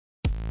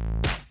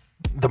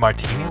The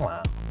Martini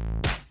Lounge.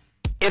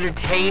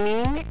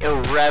 Entertaining,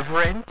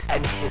 irreverent,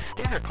 and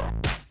hysterical.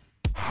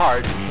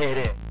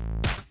 Hard-hitting.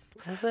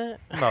 Is it?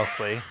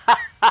 Mostly.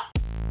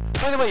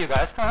 What about you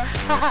guys?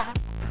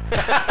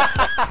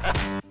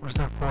 Where's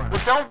that for?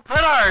 Well, don't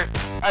put our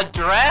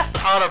address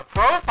on a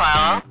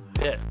profile.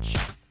 Bitch.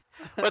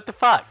 What the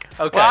fuck?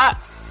 Okay. What?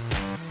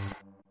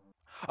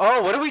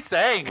 Oh, what are we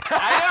saying?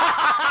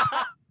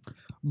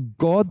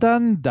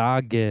 Golden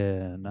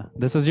Dagen.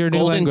 This is your new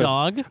Golden language.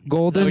 dog?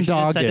 Golden Is that what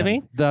you just said to Dagen.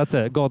 me? That's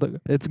it. Golden.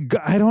 It's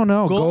I don't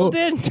know.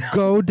 Golden?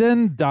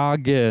 Golden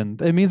Dagen.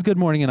 It means good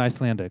morning in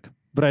Icelandic,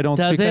 but I don't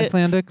Does speak it?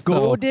 Icelandic, so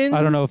Golden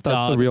I don't know if that's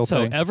dog. the real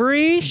so thing.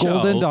 every show,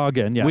 Golden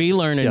Dagen. Yes. we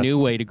learn a Yes. new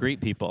way to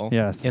greet people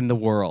Yes. in the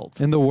world.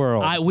 in the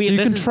world. So so you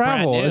this can is brand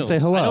travel new. and say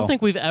hello. I don't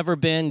think we've ever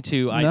been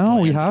to Iceland.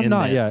 No, we have in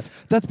not this. yet.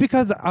 That's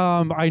because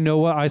I know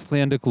what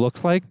Icelandic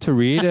looks like to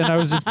read, and I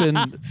was just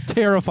been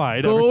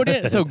terrified. ever Golden,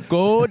 since. so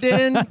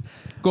Golden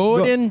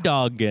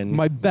Dagen.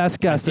 My best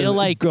guess I is feel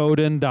like-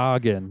 Golden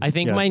Dagen. I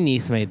think Yes. my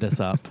niece made this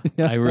up.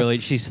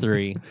 She's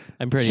 3.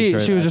 I'm pretty She sure.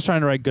 was that- just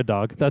trying to write good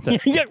dog. That's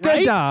it. Yeah, Good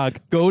right? dog.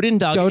 Golden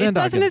Dagen. Golden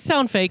Doesn't Dagen. it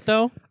sound fake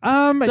though?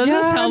 Doesn't it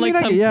sound like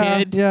some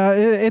kid? Yeah,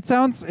 it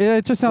sounds.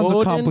 It just sounds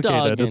Golden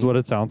complicated. Is Dagen. what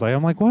it sounds like.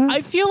 I'm like, what?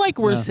 I feel like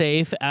we're Yeah.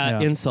 safe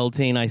at Yeah.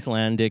 insulting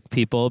Icelandic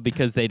people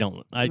because they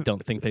don't. I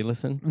don't think they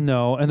listen.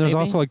 no, and there's Maybe?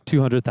 also like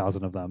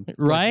 200,000 of them. Like,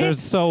 Right? there's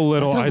so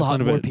little That's a lot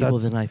Iceland more of it. people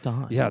That's, than I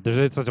thought. yeah,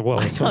 it's such a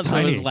I it's so thought there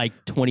tiny. was like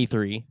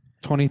 23.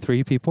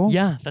 23 people.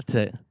 Yeah, that's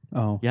it.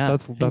 Oh, Yeah.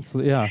 That's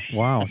yeah.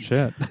 Wow.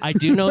 Shit. I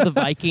do know the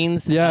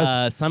Vikings.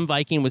 Yes. Some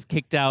Viking was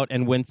kicked out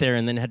and went there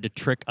and then had to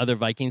trick other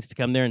Vikings to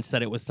come there and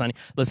said it was sunny.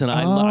 Listen,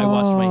 I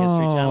watched my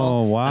History Channel.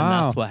 Oh, wow.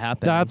 And that's what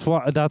happened.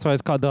 That's why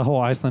it's called the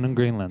whole Iceland and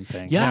Greenland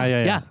thing. Yeah,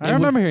 yeah. yeah. I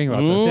remember hearing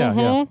about this. Yeah, yeah.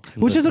 Mhm.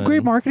 Which is a great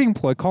Listen. marketing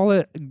ploy. Call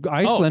it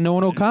Iceland, no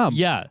one will come.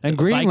 Yeah. And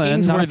Greenland,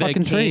 Vikings not were a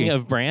fucking the king tree.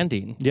 of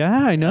branding. Yeah,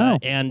 I know.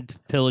 And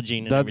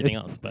pillaging and That- everything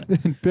else. But,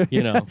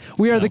 you know.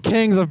 we are so. the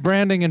kings of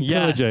branding and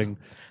Yes. pillaging.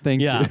 Thank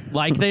Yeah, you.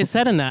 like they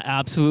said in that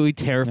absolutely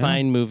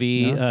terrifying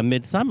movie, Yeah.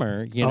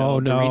 Midsummer. You know, Oh,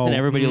 the no. reason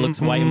everybody looks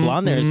white and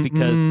blonde there is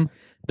because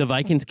the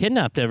Vikings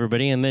kidnapped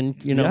everybody and then,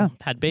 Yeah.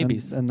 had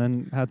babies. And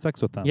then had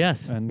sex with them.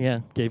 Yes, And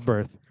yeah. gave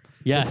birth.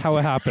 Yes. That's how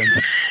it happens.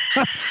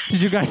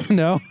 Did you guys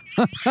know?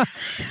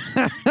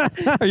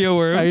 Are you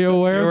aware? Are you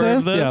aware You're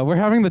of this? Yeah, we're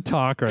having the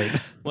talk right now.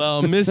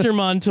 Well, Mr.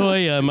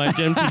 Montoya, my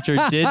gym teacher,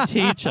 did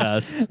teach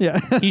us. Yeah.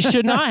 He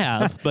should not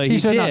have, but he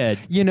should not- did.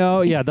 You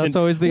know, yeah, that's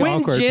always the when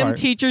awkward gym part.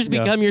 teachers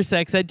Yeah. become your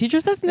sex ed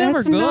teachers, that's never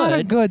That's good. not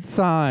a good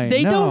sign.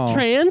 They no. don't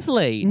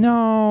translate.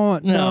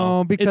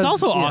 No, because it's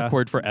also yeah.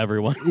 awkward for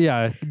everyone.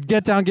 Yeah,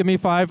 get down, give me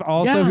 5.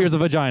 Also, Yeah. here's a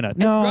vagina.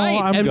 No,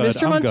 right. I'm and good.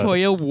 Mr. I'm good.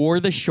 Montoya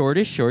wore the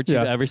shortest shorts Yeah.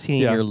 you've ever seen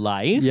Yeah. in your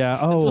life.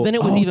 Yeah. And Oh. so then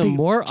it was even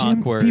more gym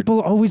awkward.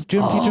 People always,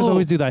 gym teachers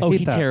always do that. I Oh, hate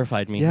he that.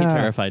 terrified me. Yeah. He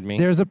terrified me.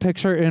 There's a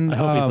picture in I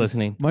hope he's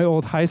listening. my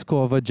old high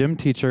school of a gym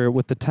teacher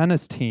with the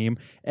tennis team,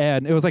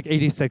 and it was like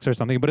 86 or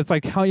something. But it's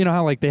like how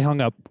how like they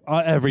hung up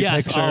every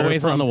Yes, picture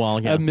always from on the wall,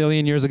 yeah. a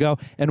million years ago.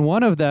 And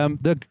one of them,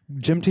 the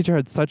gym teacher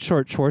had such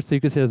short shorts that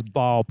you could see his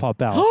ball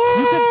pop out.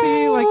 You could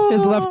see like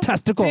his left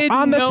testicle Did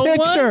on the no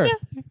picture. one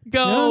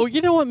go,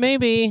 you know what,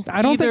 maybe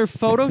I don't either think-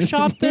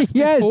 Photoshop this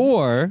Yes.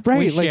 before we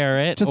Right, like, share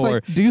it, just, or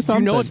like, do You know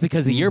something. it's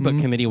because the yearbook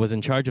committee was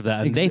in charge of that,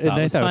 and they thought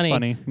it was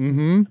funny.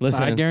 Mm-hmm.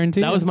 Listen, I guarantee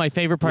that you. was my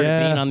favorite part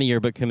Yeah. of being on the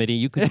yearbook committee.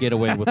 You could get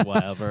away with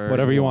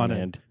whatever you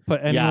wanted.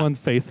 Put anyone's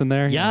face in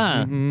there.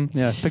 Yeah.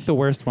 Yeah. Pick the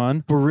worst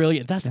one.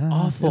 Brilliant. That's Yeah.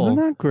 awful. Isn't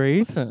that great?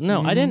 Listen,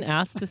 no, I didn't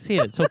ask to see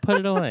it, so put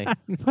it away.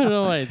 Put it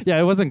away. Yeah,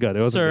 it wasn't good.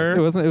 It wasn't Sir. good.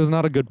 It wasn't. It was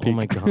not a good peak. Oh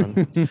my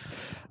god.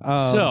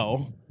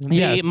 So,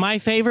 yes. my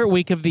favorite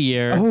week of the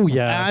year, Oh,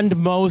 yes. and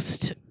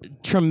most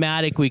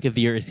traumatic week of the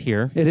year is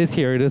here. It is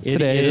here. It is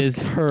today. It is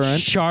current.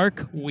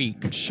 Shark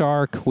Week.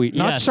 Shark Week.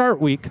 Not Yes.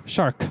 Shark Week.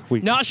 Shark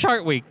Week. Not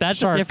Shark Week. That's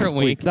Shark a different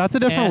week. That's a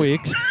different And-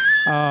 week.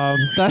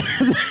 That's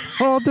a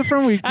whole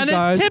different week, And you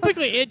guys. it's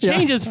typically, it Yeah.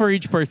 changes for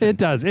each person. It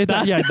does. It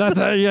does. Yeah, that's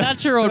yeah.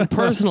 That's your own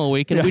personal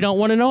week, and Yeah. we don't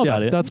want to know Yeah,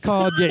 about it. that's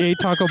called you ate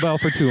Taco Bell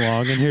for too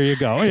long, and here you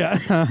go.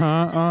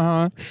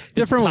 Yeah,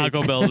 different week.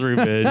 Taco Bell's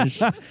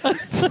revenge.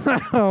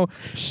 So,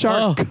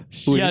 Shark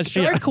Week. Yeah,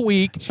 Shark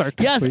Week. Shark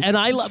yes, Week. and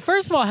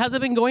first of all, has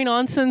it been going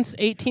on since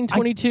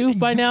 1822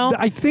 by now?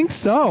 I think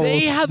so.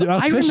 They have.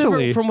 I Officially.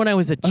 remember from when I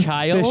was a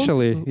child,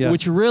 Officially, yes.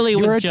 which really You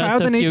was were a just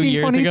child a in few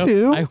years ago.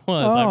 1822? I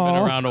was. I've Oh.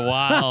 been around a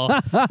while,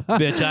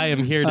 bitch. I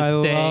am here to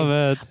I stay.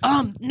 love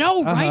it.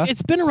 No, Uh-huh. right?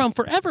 It's been around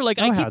forever. Like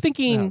Oh, I it keep has. It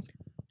thinking, has.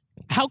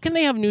 how can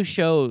they have new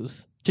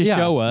shows to Yeah,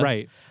 show us?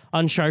 right.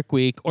 On Shark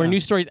Week or Yeah.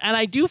 new stories. And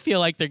I do feel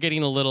like they're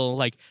getting a little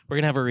like we're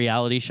going to have a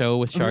reality show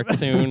with sharks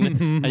soon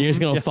and you're just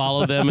going to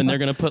follow them and they're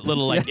going to put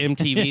little like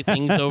MTV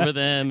things over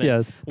them. And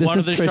Yes. This one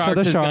of is the Trisha sharks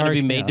the is going to be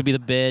shark. made Yeah. to be the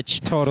bitch.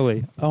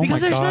 Totally. Oh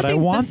Because my there's god, I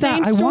nothing, want the that.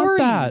 same I want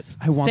that. stories.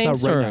 I want Same that right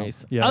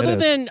stories. now. Yeah, Other it is.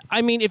 than,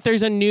 I mean, if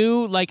there's a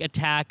new like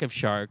attack of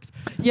sharks,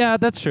 Yeah,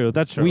 that's true.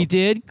 That's true. we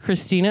did.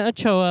 Christina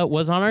Ochoa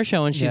was on our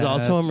show, and she's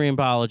also a Yes. marine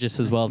biologist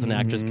as well as an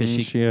actress because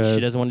she she is.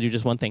 doesn't want to do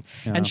just one thing.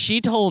 Yeah. And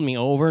she told me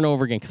over and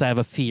over again because I have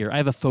a fear, I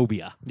have a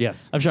phobia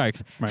Yes. of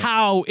sharks. Right.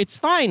 How it's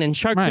fine and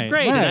sharks are Right,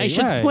 great and I right,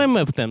 should right. swim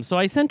with them. So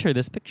I sent her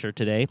this picture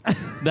today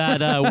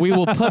that we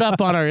will put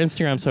up on our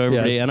Instagram so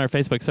everybody Yes. and our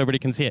Facebook so everybody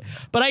can see it.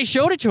 But I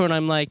showed it to her and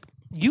I'm like,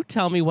 you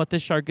tell me what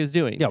this shark is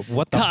doing. Yeah,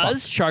 what the fuck?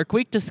 Because Shark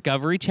Week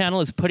Discovery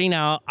Channel is putting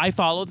out, I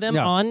follow them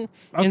Yeah. on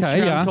Okay,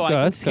 Instagram yeah, so I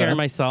can good, scare good.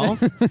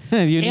 myself.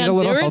 You need And a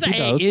little there is healthy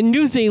dose. in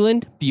New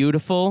Zealand,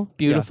 beautiful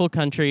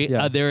country.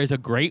 Yeah. There is a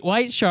great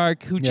white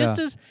shark who just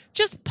Yeah. is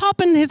just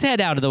popping his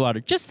head out of the water,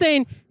 just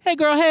saying, "Hey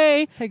girl,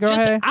 hey, Hey, girl,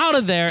 just hey." out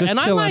of there." Just and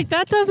I'm chilling. like,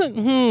 that doesn't,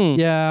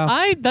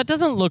 Yeah. that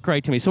doesn't look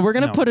right to me. So we're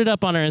gonna No. put it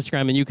up on our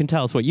Instagram, and you can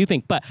tell us what you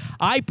think. But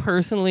I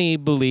personally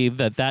believe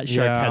that shark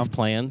Yeah. has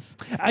plans.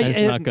 And it's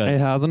it, not good. It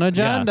has an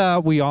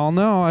agenda. We all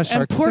know. And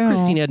Sharks poor do.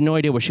 Christine had no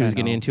idea what she was I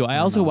getting know, into. I I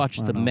also know,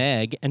 watched I The know.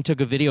 Meg and took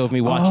a video of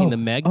me watching The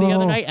Meg the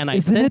other night, and I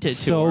isn't sent it it to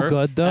so her.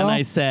 good, though? And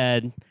I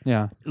said,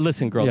 Yeah.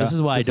 "Listen, girl, Yeah. this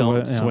is why I This is don't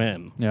what- yeah.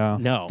 swim. Yeah.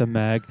 No, The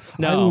Meg.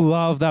 No. I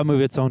love that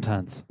movie. It's so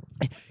intense.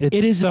 It's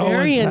It is so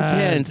very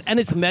intense, and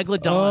it's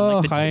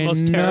Megalodon, like the I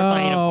most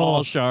terrifying of know.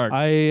 all sharks.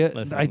 I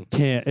Listen.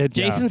 can't.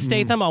 Jason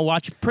Statham, I'll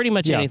watch pretty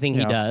much Yeah, anything yeah,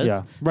 he does,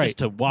 yeah. Right, just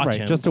to watch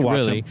right, him, just to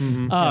watch really.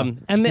 him. Mhm,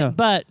 And then,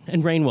 yeah.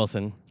 and Rainn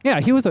Wilson,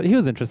 Yeah, he was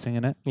interesting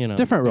in it. you know,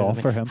 Different here's role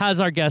the for thing. him. How's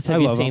our guest? I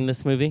Have you love seen him.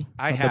 this movie?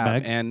 I The have,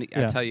 Meg? and I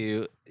Yeah. tell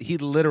you, he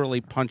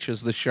literally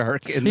punches the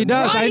shark. In He the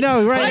does. neck. I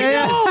know. Right. I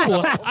yeah,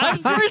 know.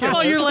 First of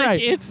all, you're like,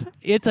 Right.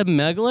 it's a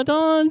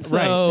megalodon. So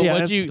Right. Yeah,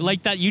 what it's- you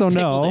like that? You so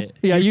tickled no. it.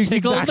 Yeah, you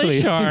tickled exactly.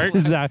 the shark.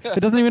 Exactly. It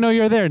doesn't even know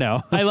you're there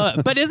now. I love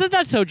it. But isn't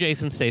that so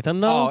Jason Statham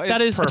though? Oh, it's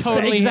that is perfect.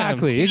 totally him.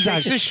 exactly. He takes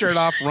Exactly. his shirt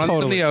off, runs in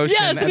Totally. the ocean,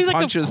 Yes, and and he's like,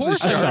 of punches course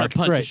the I shark. want to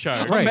punch a Right.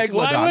 shark. A Right. Why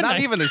megalodon, wouldn't not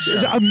I? even a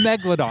shark. A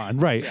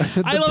megalodon, right?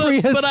 I The love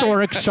it, but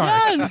prehistoric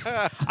shark. Yes,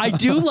 I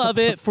do love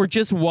it for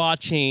just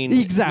watching.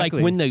 Exactly.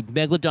 Like when the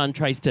megalodon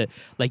tries to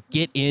like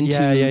get into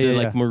Yeah, yeah, the yeah,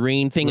 like yeah.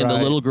 marine thing, and the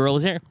Right. little girl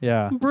is there.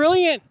 Yeah.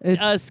 Brilliant.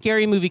 It's-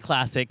 Scary movie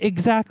classic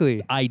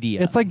Exactly.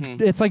 idea. It's like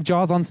it's like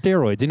Jaws on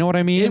steroids. You know what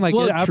I mean? Like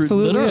well, it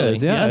absolutely literally.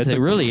 is. Yeah, Yes, it's it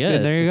really is.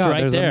 And there you It's go. right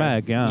There's there. a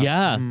Meg.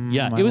 Yeah.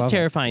 Yeah. I It was love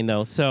terrifying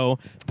though. So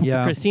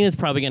Yeah. Christina's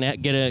probably gonna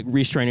get a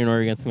restraining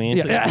order against me.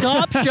 Yeah. So Yeah.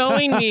 stop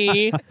showing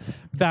me.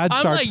 Bad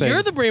I'm shark like, things.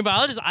 you're the brain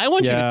biologist. I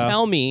want you Yeah. to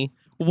tell me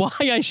why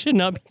I should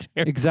not be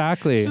terrified.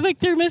 Exactly. It's like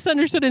they're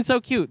misunderstood and so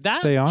cute.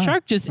 That They are.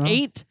 shark just Oh.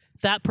 ate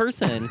that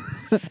person.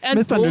 And bull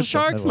Misunderstood.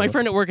 sharks, I my love it.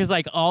 friend at work is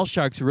like, all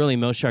sharks, really,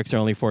 most sharks are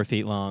only 4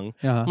 feet long.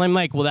 Uh-huh. And I'm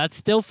like, well, that's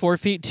still 4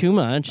 feet too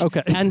much.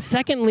 Okay. And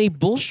secondly,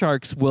 bull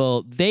sharks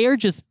they are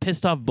just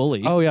pissed off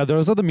bullies. Oh yeah,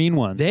 those are the mean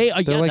ones. They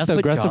are- They're yeah, like that's the what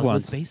aggressive Jaws was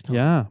ones. based on.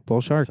 Yeah,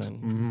 bull sharks. Listen,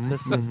 Mhm,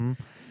 this is- mhm.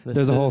 this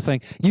There's a whole is-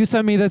 thing. You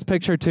sent me this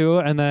picture too,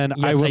 and then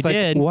I Yes, was I like,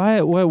 did.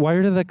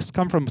 where did this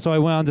come from? So I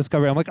went on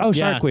Discovery. I'm like, oh,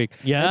 Shark Yeah. Week.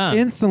 Yeah. And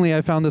instantly,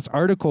 I found this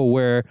article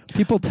where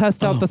people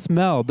test out the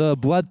smell, the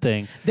blood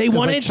thing. They 'Cause,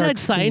 wanted like, to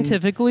sharks can-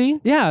 scientifically.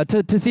 Yeah,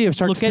 to see if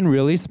sharks Look at- can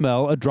really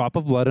smell a drop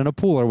of blood in a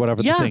pool or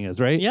whatever Yeah. the thing is,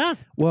 right? Yeah.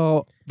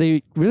 Well,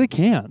 they really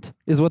can't,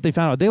 is what they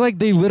found out.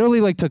 They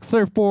literally like took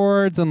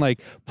surfboards and like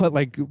put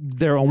like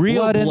their own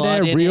Real blood in blood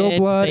there, in real it.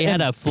 blood. They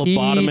had and a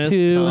phlebotomist pee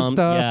too come, and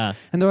stuff. yeah.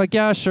 And they're like,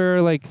 yeah,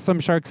 sure. Like some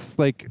sharks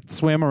like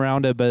swam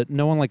around it, but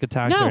no one like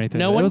attacked or No, anything.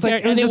 no it one was cared.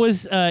 like, And it just-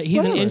 was, he's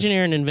an whatever.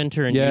 engineer and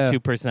inventor and Yeah.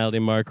 YouTube personality,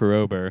 Mark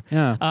Rober.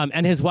 Yeah.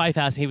 And his wife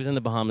asked, he was in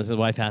the Bahamas, his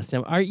wife asked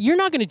him, you're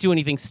not going to do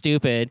anything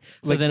stupid.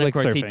 So Like- then, of like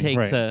course, he surfing, takes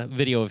right. a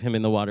video of him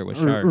in the water with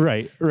sharks.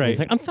 Right, And right. he's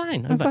like, I'm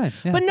fine. I'm fine,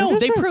 yeah. But no, They're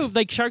they sharks. proved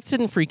like sharks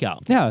didn't freak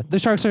out. Yeah, the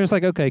sharks are just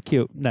like, okay,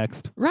 cute,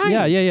 next. Right.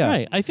 Yeah.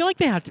 Right. I feel like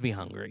they have to be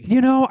hungry.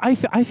 You know, I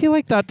feel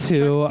like that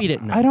too. Sharks feed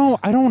at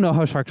I don't know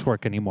how sharks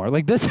work anymore.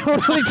 Like this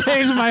totally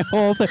changed my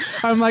whole thing.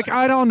 I'm like,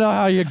 I don't know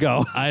how you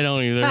go. I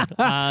don't either.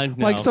 No.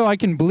 Like, so I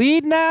can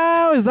bleed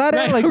now? Is that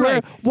Right, it? Like,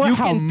 right. what? You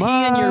How can much?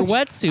 pee in your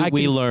wetsuit. I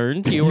We can-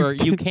 learned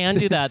you can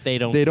do that. They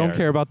don't. They don't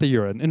care about the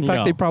urine. In fact,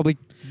 No. they probably.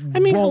 I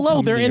mean, won't hello,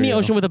 come they're in the near you.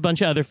 ocean with a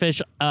bunch of other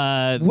fish.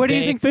 Where do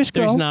you think fish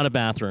go? There's not a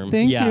bathroom.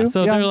 Thank yeah, you.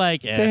 so Yeah. they're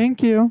like, eh.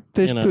 Thank you.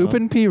 Fish You know. poop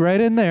and pee right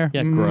in there.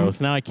 Yeah, Mhm.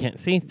 gross. Now I can't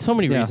see so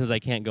many Yeah. reasons I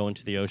can't go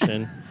into the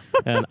ocean.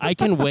 And I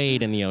can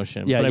wade in the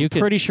ocean. Yeah, but I'm you can-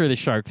 pretty sure the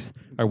sharks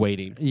are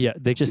wading. Yeah,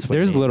 they Just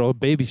there's waiting. little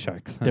baby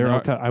sharks. There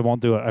are- I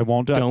won't do it. I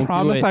won't do it. Don't I do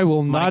promise it. I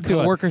will My not do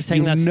it. coworker sang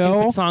you that stupid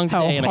know song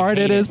how today, and I hard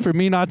hate it is it. for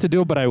me not to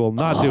do it, but I will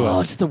not do Oh,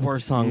 it. it's the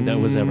worst song that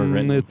was ever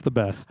written. It's the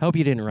best. I hope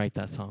you didn't write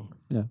that song.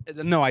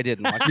 No, I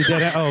didn't. You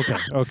did it? Oh, okay.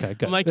 Okay,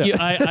 good. I'm like, Yeah.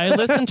 I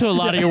listened to a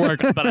lot of your work,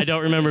 but I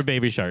don't remember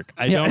Baby Shark.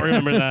 I don't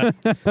remember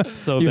that.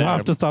 So You there.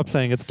 have to stop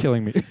saying it's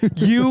killing me.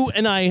 You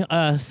and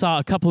I saw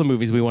a couple of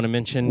movies we want to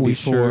mention We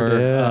before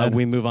sure did.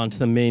 we move on to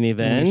the main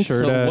event. sure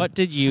so did. what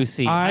did you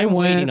see? I I'm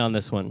went- waiting on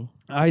this one.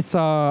 I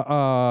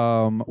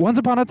saw Once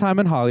Upon a Time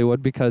in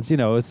Hollywood because, you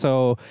know,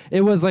 so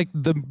it was like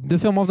the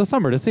film of the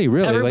summer to see,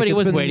 really. Everybody like, it's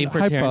was been waiting for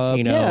hype up.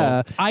 Tarantino.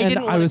 Yeah. I And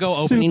didn't wanna was go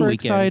opening super weekend.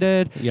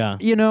 excited. Yeah.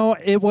 You know,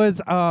 it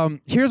was,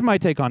 here's my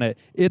take on it.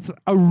 It's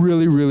a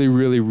really, really,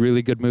 really,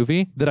 really good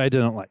movie that I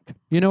didn't like.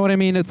 You know what I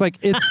mean? It's like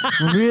it's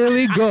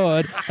really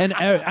good and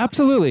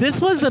absolutely. This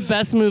was the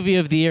best movie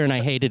of the year, and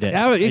I hated it.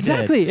 I did.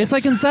 Exactly. It's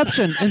like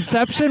Inception.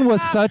 Inception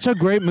was such a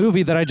great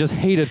movie that I just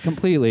hated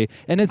completely,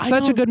 and it's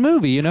such a good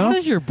movie. You know? How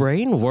does your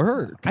brain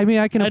work? I mean,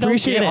 I can I don't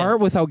appreciate get it. art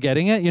without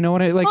getting it. You know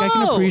what I like? I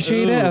can Oh,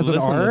 appreciate it ooh, as an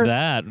listen to art,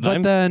 that.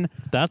 but then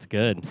That's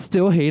good.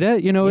 still hate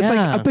it. You know, it's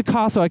Yeah. like a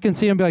Picasso. I can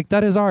see him be like,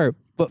 that is art,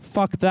 but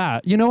fuck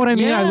that. You know what I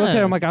mean? I look at it,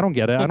 Yeah. I'm like, I don't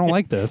get it. I don't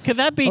like this. Could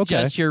that be Okay.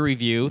 just your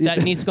review?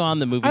 That needs to go on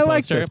the movie I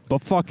like poster. this,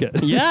 but fuck it.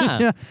 Yeah.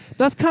 yeah.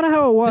 That's kind of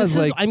how it was. This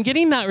is, Like, I'm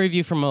getting that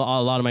review from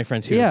a lot of my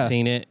friends who Yeah. have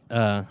seen it.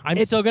 I'm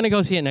It's- still going to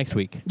go see it next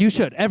week. you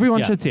should. Everyone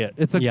Yeah. should see it.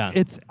 It's Yeah.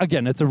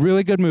 it's a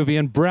really good movie,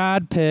 and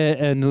Brad Pitt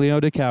and Leo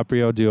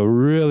DiCaprio do a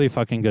really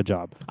fucking good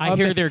job. I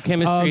hear their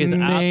chemistry is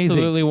amazing.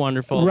 absolutely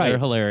wonderful. Right. They're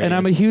hilarious. And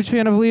I'm a huge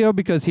fan of Leo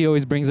because he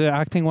always brings it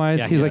acting wise.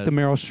 Yeah, He's he like the does.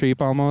 Meryl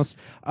Streep almost.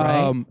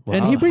 Right. And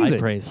Wow, he brings high it.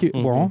 praise.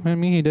 Well, I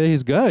mean,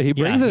 he's good. He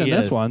brings it in he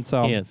this is. one.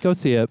 So He is. go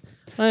see it.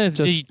 Do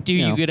just, you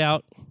you know. get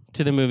out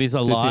to the movies a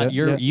see lot? it?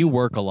 Yeah. You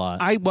work a lot.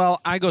 I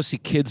go see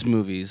kids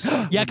movies.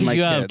 Yeah, with 'cause my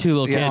you have kids. two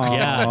little kids.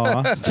 Yeah.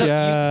 Aw, So you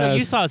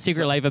yes. saw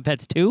Secret Life of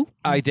Pets 2?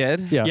 I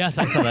did. Yeah. Yes,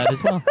 I saw that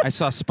as well. I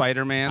saw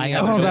Spider-Man. I the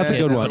haven't other Oh, that's a day,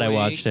 good the one. but I other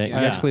watched week. it.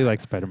 I Yeah. actually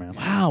like Spider-Man.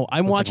 Wow,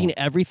 I'm watching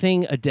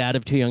everything a dad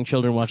of two young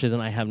children watches,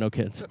 and I have no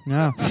kids.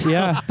 Yeah.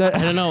 Yeah. That- I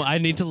don't know. I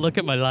need to look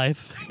at my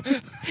life.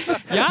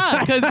 Yeah,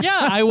 because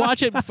I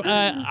watch it.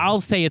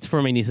 I'll say it's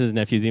for my nieces and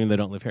nephews, even though they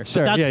don't live here.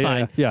 Sure, But that's yeah,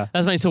 fine. yeah.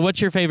 That's fine. So,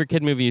 what's your favorite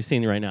kid movie you've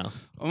seen right now?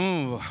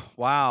 Oh,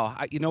 wow.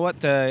 You know what?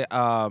 The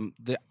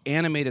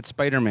animated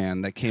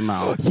Spider-Man that came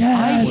out.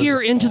 Yes. I hear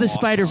Into the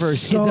Spider-Verse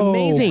is So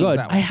amazing. good.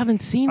 I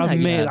haven't seen that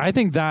Amazing. yet. I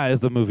think that is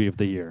the movie of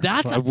the year.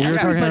 That's- we were talking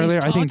everybody's earlier.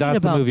 I think talking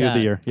that's the about movie of the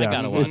that. year. I Yeah,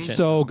 gotta watch it's it.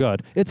 so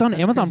good. It's on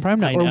Amazon Prime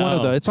now, I or one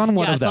of know. the. It's on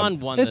one Yeah, of it's them. on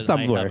one It's that I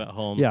have somewhere at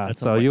home Yeah, at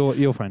some so point.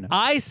 you'll find it.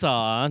 I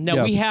saw. Now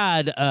Yeah. we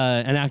had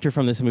an actor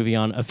from this movie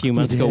on a few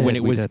months ago when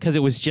it we was did. because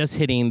it was just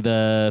hitting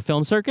the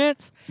film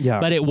circuits. Yeah.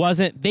 but it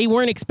wasn't. They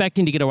weren't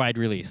expecting to get a wide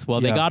release.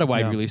 Well, they Yeah, got a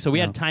wide yeah, release, so we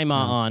yeah, had Time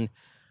on.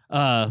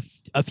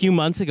 A few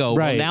months ago.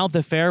 Right. Well, now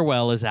The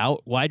Farewell is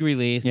out, wide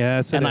release.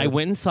 Yes, it and I is.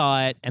 went and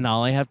saw it, and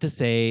all I have to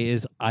say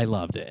is I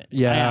loved it. I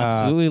Yeah.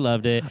 absolutely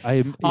loved it.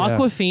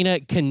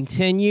 Awkwafina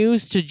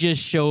continues to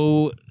just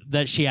show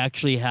that she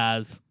actually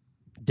has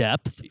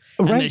depth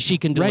and Right, that she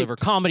can right, deliver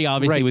comedy,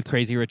 obviously, right. with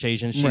Crazy Rich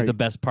Asians. She's Right. the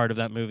best part of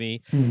that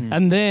movie. Mhm.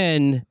 And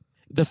then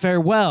The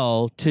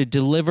Farewell to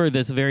deliver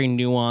this very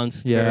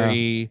nuanced, Yeah.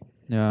 very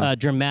Yeah.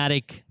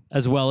 dramatic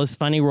as well as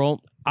funny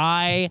role.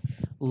 I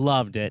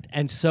loved it.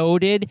 And so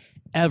did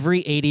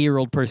every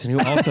 80-year-old person who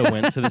also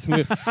went to this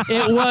movie.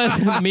 It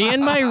was me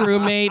and my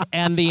roommate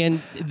and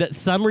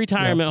some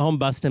retirement home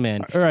bust him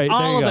in. All right, there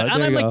all you of go, it. And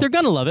there I'm you like, go. they're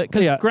going to love it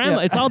because Yeah, grandma,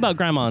 yeah. it's all about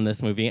grandma in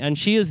this movie. And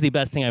she is the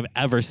best thing I've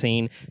ever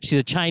seen. She's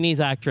a Chinese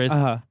actress.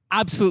 Uh-huh.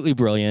 Absolutely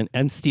brilliant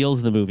and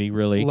steals the movie,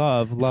 really.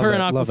 Love Her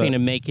it, and love Awkwafina it.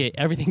 make it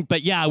everything.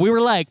 But yeah, we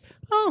were like,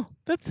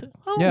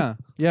 Yeah,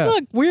 yeah.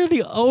 Look, we're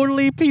the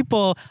only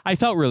people. I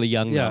felt really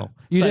young Yeah. though.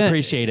 You So I didn't-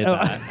 appreciated oh.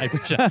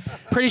 that.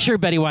 Pretty sure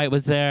Betty White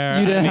was there.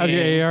 You didn't I have mean,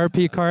 your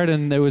AARP card,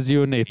 and it was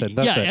you and Nathan.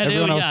 That's it. and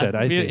Everyone else did.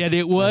 I see. And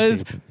it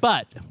was,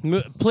 but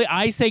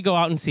I say go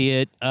out and see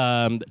it.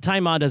 Ty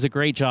Ma does a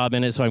great job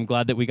in it, so I'm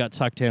glad that we got to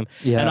talk to him.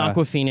 Yeah. And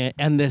Awkwafina,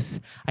 and this,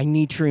 I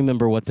need to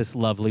remember what this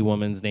lovely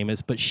woman's name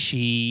is, but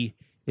she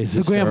is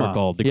The grandma.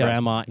 hysterical. The Yeah.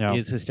 grandma Yeah.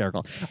 is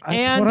hysterical. That's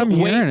and what I'm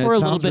wait hearing. for It a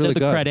little sounds bit really of the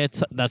good.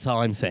 credits. That's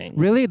all I'm saying.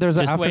 Really? There's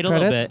an Just after wait a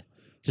credits? little bit.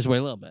 Just wait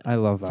a little bit. I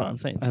love that. That's all I'm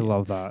saying. I to you.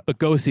 love that. But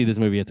go see this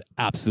movie. It's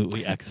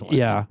absolutely excellent.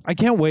 Yeah, I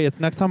can't wait. It's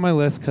next on my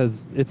list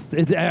because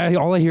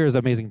all I hear is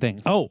amazing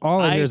things. Oh,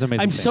 all I hear is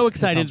amazing. I'm things. so It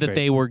excited sounds that great.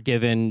 they were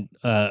given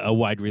a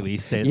wide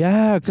release.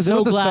 Yeah, because so it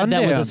was a glad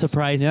that was a Sundance.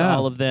 surprise to Yeah,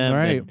 all of them.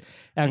 Right.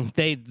 And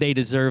they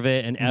deserve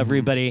it, and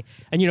everybody.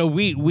 And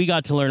we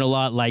got to learn a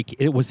lot. Like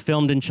it was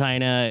filmed in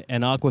China,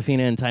 and Awkwafina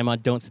and Ty Ma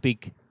don't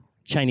speak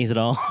Chinese at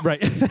all. Right.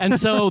 And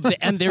so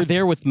and they're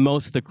there with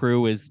most of the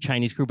crew is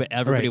Chinese crew, but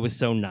everybody Right. was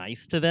so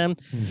nice to them.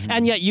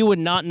 And yet you would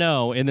not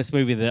know in this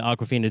movie that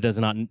Awkwafina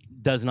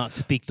does not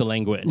speak the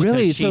language. 'cause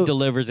Really? she So-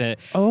 delivers it.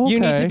 Oh, You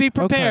need okay, to be okay.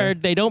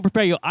 prepared. They don't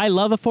prepare you. I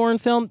love a foreign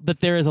film, but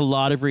there is a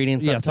lot of reading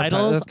Yeah,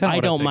 subtitles. that's kinda I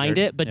what I don't mind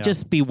figured. it, but Yeah,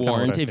 just be that's kinda what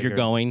warned I if you're figured.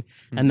 going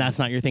and that's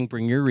not your thing.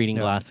 Bring your reading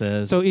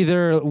glasses. So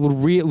either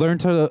learn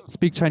to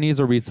speak Chinese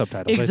or read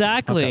subtitles. I see.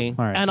 Exactly. Okay.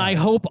 All right, And all I right.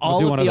 hope I'll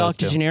do all one of the those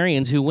two.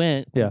 octogenarians who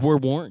went Yeah. were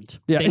warned.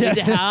 Yeah. They need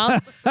to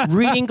have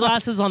reading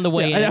glasses on the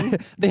way in.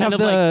 They have kind of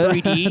the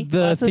like 3D the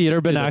glasses. theater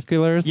Just do this.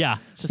 binoculars. Yeah, You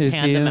just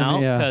hand see them them?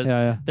 out Yeah, because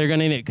yeah. they're going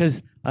to need it.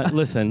 Because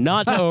listen,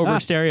 not to over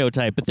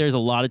stereotype, but there's a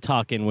lot of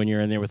talking when you're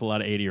in there with a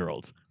lot of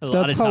 80-year-olds.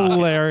 That's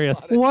hilarious.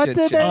 What did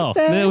they chit-chat. Oh,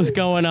 say? that was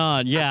going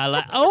on. Yeah,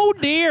 like, oh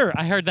dear,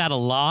 I heard that a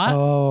lot.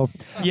 Oh,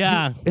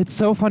 Yeah. it's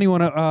so funny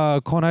when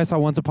Cole and I saw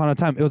Once Upon a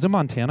Time. It was in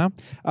Montana,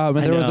 and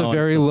there was know, a it's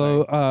very so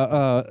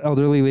low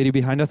elderly lady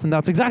behind us, and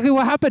that's exactly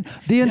what happened.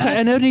 The entire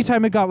and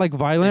anytime it got like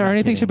violent or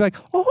anything, she'd be like,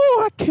 "Oh,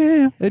 I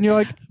can't," and you're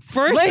like,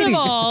 First Lady, of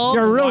all,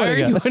 you're why are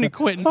ruining you it. in a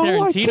Quentin Oh,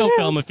 I Tarantino can't.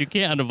 film if you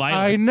can't handle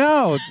violence? "I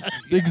know,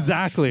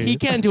 exactly." He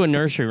can't can't do a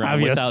nursery rhyme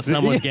Have you without seen-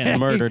 someone getting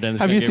murdered. And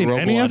it's Have gonna you get seen real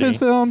any of his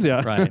bloody. films?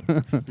 Yeah. Right.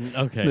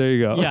 Okay. There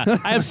you go. Yeah.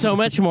 I have so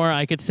much more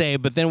I could say,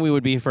 but then we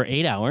would be for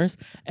 8 hours,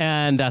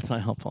 and that's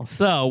not helpful.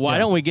 So why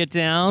don't we get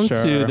down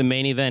to Sure. the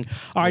main event?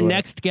 Our do it.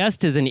 next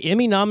guest is an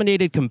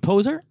Emmy-nominated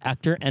composer,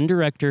 actor, and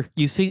director.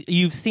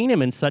 You've seen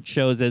him in such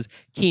shows as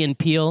Key and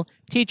Peele,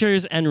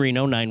 Teachers, and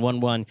Reno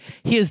 911.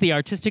 He is the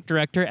artistic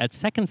director at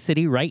Second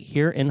City right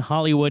here in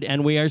Hollywood,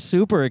 and we are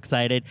super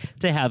excited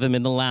to have him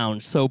in the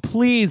lounge. So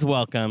please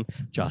welcome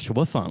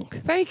Joshua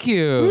Funk. Thank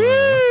you.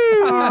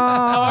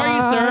 How are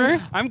you,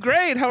 sir? I'm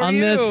great. How are On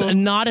you? this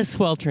not as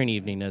sweltering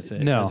evening as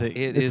it. No. as it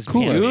It It's is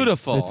cooler.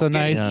 beautiful. It's a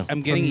nice- Yeah. I'm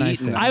it's a getting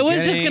nice eaten. day. I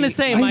was just going to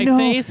say, my know.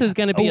 face is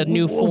going to be a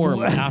new Oh,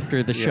 form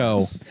after the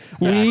show.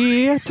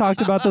 We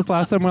talked about this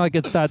last time. We're like,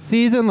 it's that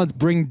season. Let's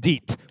bring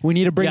DEET. We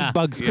need to bring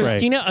bug spray.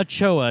 Christina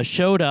Ochoa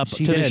showed up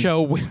She to the did.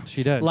 show with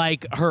She did.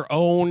 like her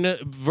own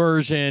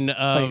version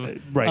of,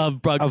 right.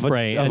 of bug Of a-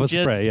 spray of and a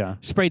just spray, yeah.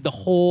 sprayed the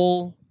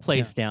whole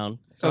place down.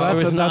 So It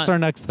was that's not- our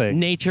next thing.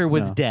 Nature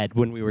was No. dead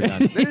when we were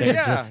done.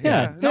 Yeah.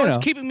 yeah, No, you it's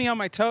know. keeping me on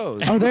my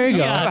toes. Oh, there you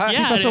go. Yeah, Keep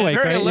yeah, us it is. awake,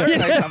 Very right? alert.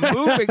 Yeah. I'm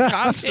moving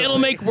constantly. It'll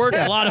make work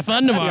a lot of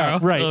fun tomorrow.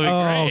 Right. It'll be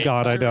Oh great.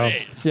 God, I know.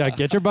 Great. Yeah,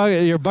 get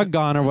your bug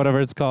gone or whatever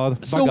it's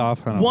called. So Bug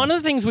off. I don't one know.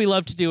 of the things we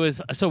love to do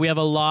is we have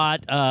a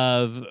lot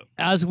of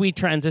as we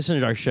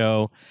transitioned our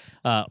show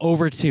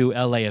over to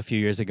LA a few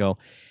years ago.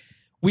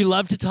 We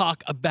love to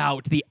talk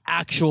about the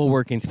actual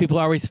workings. People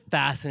are always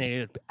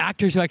fascinated.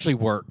 Actors who actually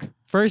work.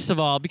 First of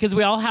all, because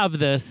we all have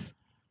this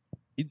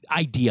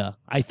idea,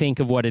 I think,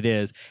 of what it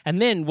is.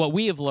 And then what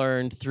we have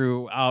learned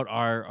throughout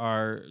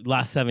our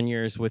last 7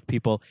 years with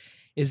people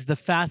is the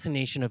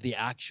fascination of the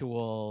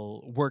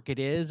actual work it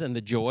is and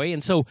the joy.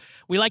 And so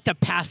we like to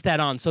pass that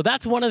on. So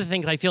that's one of the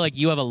things I feel like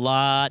you have a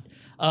lot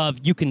of,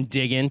 you can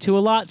dig into a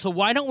lot. So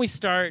why don't we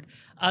start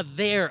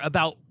there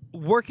about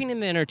working in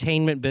the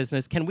entertainment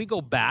business? Can we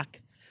go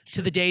back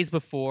to the days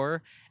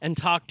before and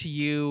talk to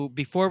you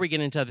before we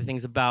get into other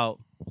things about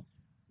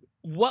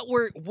what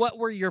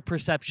were your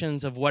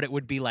perceptions of what it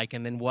would be like,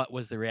 and then what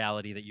was the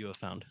reality that you have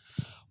found?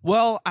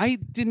 Well, I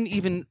didn't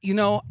even,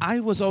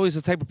 I was always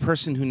the type of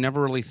person who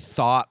never really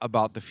thought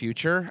about the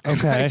future.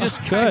 Okay. I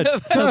just Good. kind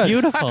of, So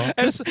beautiful.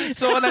 and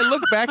so when I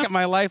look back at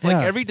my life, like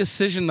Yeah. every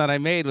decision that I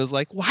made was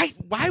like,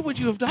 why would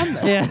you have done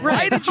that? Yeah.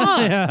 Why did you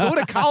Yeah. go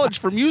to college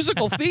for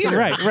musical theater?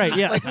 Right,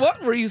 yeah. Like,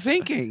 what were you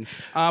thinking?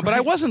 But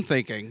I wasn't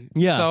thinking.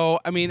 Yeah. So,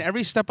 I mean,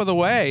 every step of the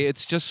way,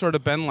 it's just sort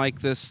of been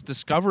like this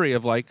discovery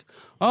of like,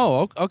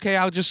 oh, okay,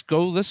 I'll just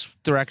go this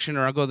direction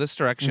or I'll go this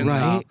direction.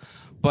 Right.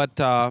 But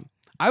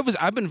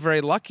I've been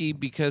very lucky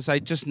because I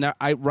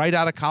right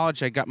out of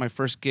college I got my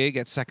first gig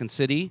at Second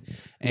City,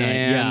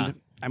 and Yeah.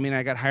 I mean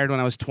I got hired when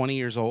I was 20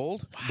 years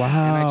old, Wow.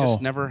 and I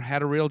just never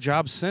had a real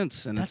job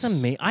since. And That's it's-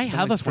 amazing. I it's been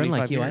have like a friend like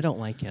 25 you. I years. don't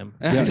like him.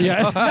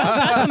 Yeah.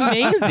 That's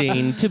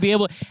amazing to be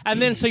able.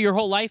 And then so your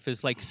whole life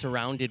is like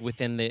surrounded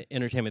within the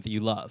entertainment that you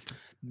love.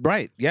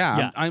 Right?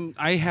 Yeah. Yeah.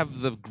 I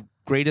have the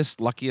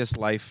greatest, luckiest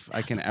life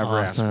I can ever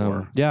ask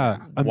awesome. for. Yeah,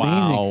 amazing.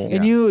 Wow.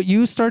 And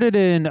you started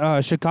in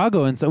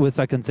Chicago with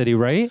Second City,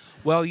 right?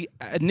 Well,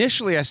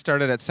 initially I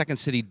started at Second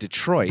City,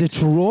 Detroit.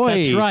 Detroit.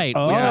 That's right.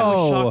 Oh, Which I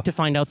was shocked to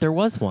find out there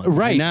was one.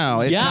 right.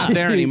 No, it's Yeah. not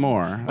there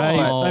anymore. I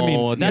mean,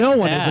 Oh, that's no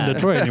one is sad. in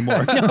Detroit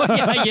anymore.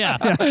 yeah.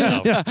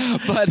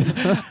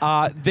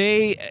 But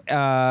they,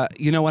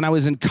 when I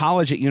was in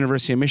college at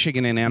University of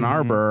Michigan in Ann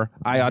Arbor,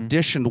 I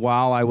auditioned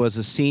while I was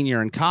a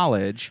senior in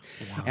college,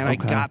 and I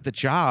got the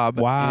job.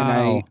 Wow.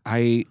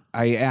 And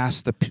I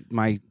asked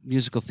my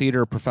musical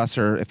theater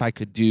professor if I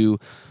could do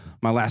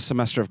my last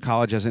semester of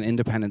college as an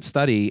independent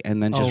study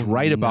and then just Oh,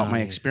 write about my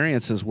nice.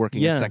 experiences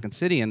working Yeah. at Second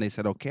City, and they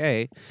said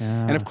okay.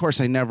 Yeah. And of course,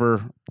 I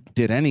never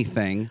did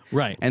anything.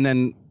 Right. And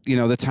then,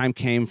 the time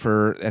came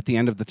at the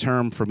end of the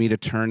term for me to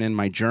turn in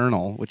my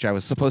journal, which I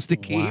was supposed to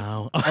keep.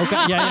 Wow.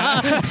 Okay.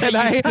 Yeah. And You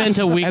I spent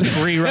a week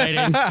rewriting.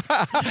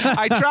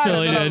 I tried,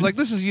 Totally and then I was did. like,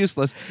 "This is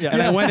useless." And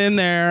I went in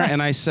there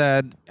and I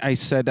said,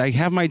 I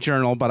have my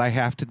journal, but I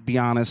have to be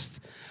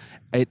honest.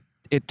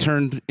 It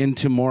turned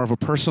into more of a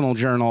personal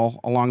journal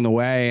along the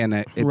way, and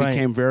it Right.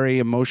 became very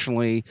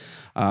emotionally,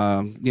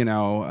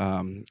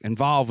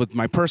 involved with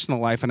my personal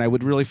life, and I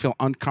would really feel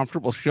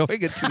uncomfortable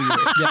showing it to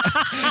you.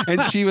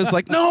 And she was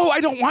like, "No, I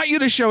don't want you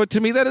to show it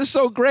to me. That is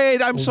so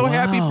great. I'm so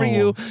happy for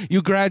you.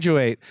 You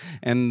graduate."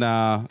 And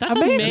That's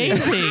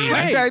amazing.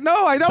 I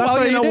know. That's Well,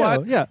 what you know you do.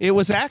 what? Yeah. It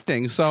was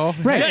acting, so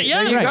Right.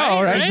 Yeah, there you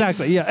go. Right.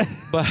 Exactly. Yeah.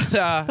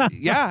 But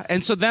yeah,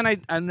 and so then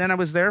I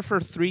was there for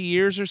 3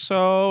 years or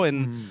so,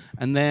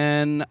 and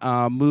then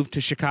moved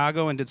to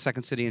Chicago and did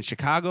Second City in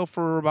Chicago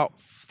for about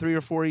 3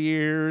 or 4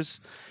 years,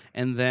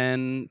 and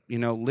then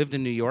lived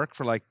in New York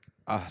for like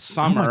a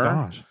summer. Oh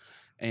my gosh.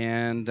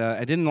 And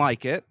I didn't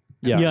like it.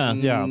 Yeah.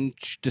 And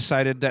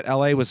decided that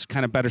LA was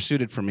kind of better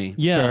suited for me.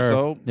 Yeah. Sure.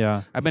 So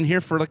Yeah. I've been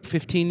here for like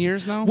 15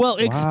 years now. Well,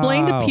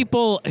 explain Wow. to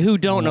people who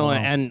don't know Wow.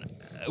 it, and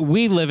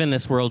we live in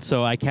this world,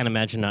 so I can't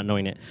imagine not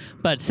knowing it.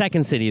 But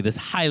Second City, this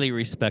highly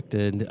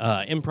respected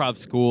improv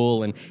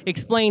school, and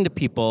explain to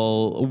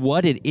people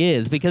what it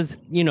is, because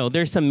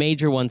there's some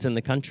major ones in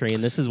the country,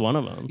 and this is one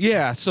of them.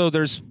 Yeah, so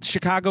there's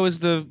Chicago is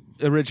the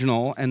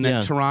original, and then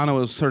Yeah. Toronto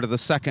was sort of the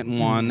second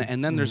one,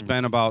 and then there's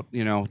been about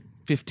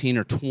 15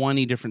 or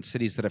 20 different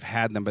cities that have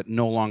had them but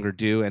no longer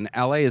do, and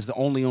LA is the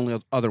only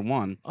other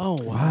one Oh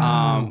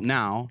wow.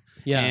 now.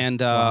 Yeah. And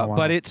Wow.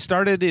 but it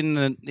started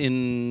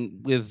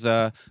with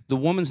the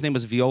woman's name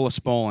was Viola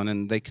Spolin,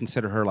 and they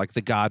consider her like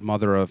the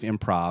godmother of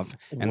improv.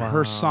 And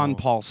her son Wow.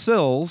 Paul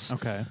Sills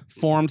Okay.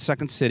 formed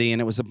Second City,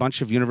 and it was a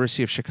bunch of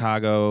University of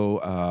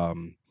Chicago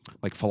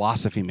like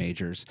philosophy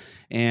majors,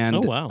 and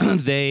Oh, wow.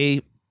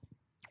 they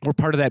were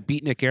part of that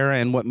beatnik era.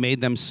 And what made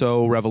them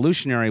so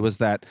revolutionary was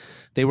that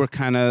they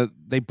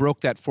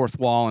broke that fourth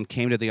wall and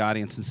came to the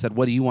audience and said,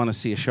 "What do you want to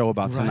see a show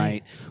about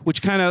tonight?"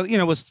 Which kind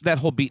of was that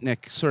whole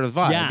beatnik sort of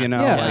vibe. Yeah.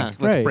 Yeah. Like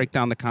let's Right. break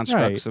down the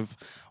constructs of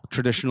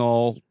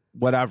traditional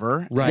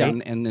whatever, Right.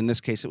 And in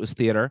this case it was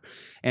theater,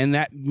 and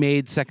that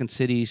made Second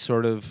City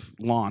sort of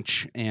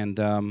launch. And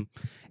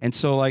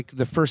so like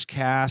the first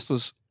cast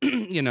was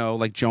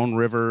like Joan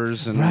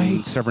Rivers and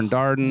Right. Severn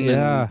Darden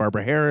Yeah. and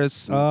Barbara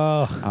Harris and,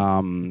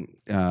 Oh.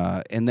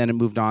 and then it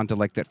moved on to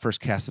like that first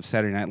cast of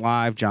Saturday Night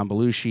Live: John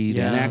Belushi,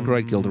 Dan Yeah.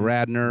 Aykroyd, Gilda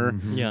Radner,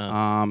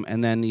 Yeah.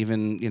 and then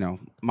even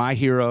my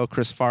hero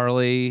Chris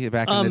Farley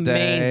back in the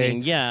day.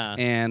 Amazing. Yeah.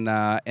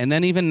 And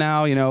then even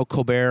now,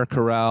 Colbert,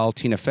 Carell,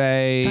 Tina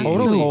Fey, That's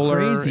Totally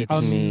Kohler. crazy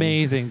to me.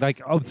 Amazing.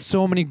 Like,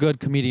 so many good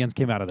comedians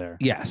came out of there.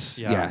 Yes,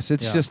 Yeah, yes.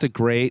 It's yeah. just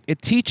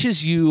it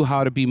teaches you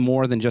how to be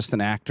more than just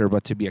an actor,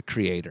 but to be a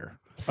creator.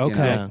 Okay.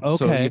 Yeah.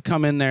 So Okay. you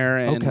come in there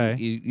and Okay.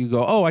 you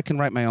go, oh, I can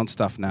write my own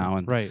stuff now.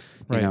 And, Right. you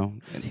Right. know,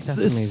 That's S-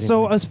 amazing.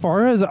 So as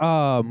far as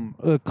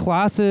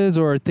classes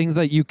or things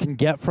that you can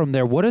get from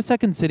there, what does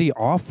Second City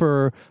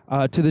offer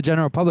to the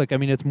general public? I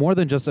mean, it's more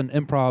than just an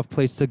improv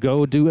place to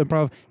go do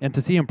improv and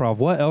to see improv.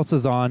 What else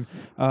is on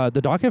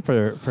the docket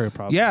for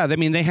improv? yeah, I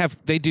mean,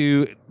 they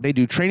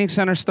do training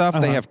center stuff.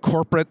 They Uh-huh. have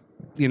corporate.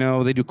 They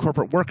do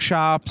corporate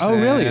workshops. Oh,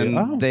 really? And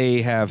Oh.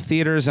 they have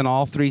theaters in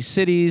all three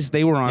cities.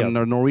 They were on Yep.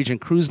 the Norwegian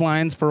cruise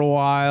lines for a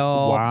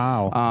while.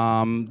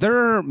 Wow.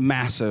 They're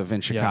massive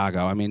in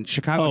Chicago. I mean,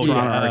 Chicago and Oh,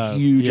 Toronto yeah. are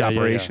huge Yeah, yeah, yeah.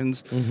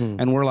 operations, Mm-hmm.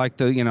 and we're like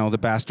the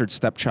bastard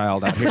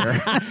stepchild out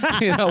here.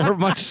 We're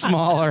much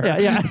smaller.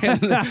 Yeah,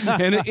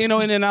 and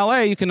in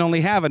LA, you can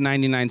only have a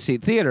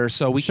 99-seat theater,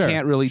 so we Sure,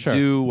 can't really sure,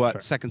 do what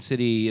sure. Second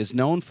City is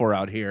known for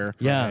out here.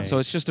 Yeah. So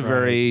it's just a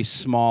very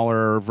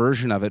smaller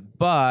version of it,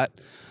 but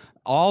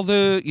all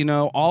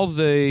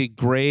the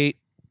great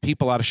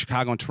people out of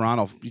Chicago and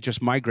Toronto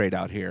just migrate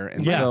out here,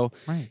 and Yeah. so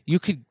Right. you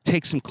could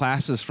take some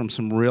classes from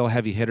some real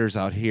heavy hitters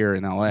out here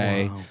in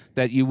LA Wow.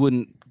 that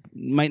you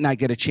might not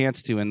get a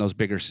chance to in those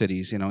bigger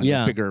cities, in Yeah.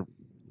 those bigger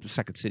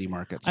Second City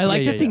markets. I like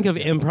Yeah, to yeah, think yeah. of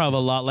improv a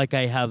lot like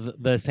I have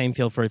the same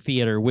feel for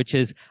theater, which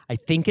is I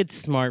think it's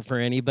smart for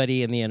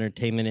anybody in the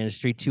entertainment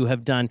industry to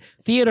have done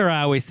theater.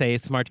 I always say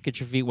it's smart to get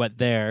your feet wet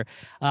there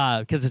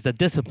because it's a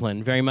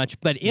discipline very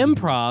much. But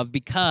improv,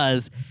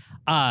 because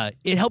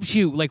it helps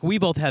you, like we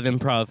both have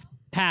improv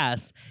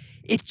pass,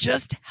 it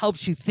just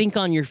helps you think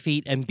on your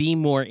feet and be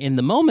more in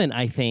the moment,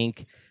 I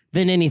think,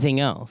 than anything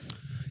else.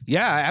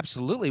 Yeah,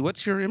 absolutely.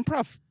 What's your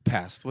improv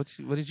past? What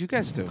did you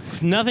guys do?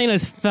 Nothing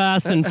as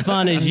fast and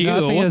fun as you.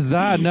 Nothing is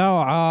that. No,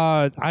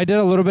 I did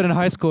a little bit in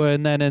high school,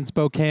 and then in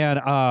Spokane,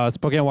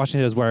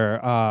 Washington is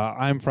where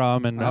I'm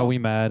from, and how we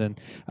met, and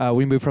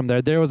we moved from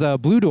there. There was a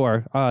Blue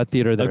Door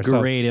theater there. so-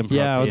 great improv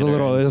Yeah, it was theater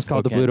it in was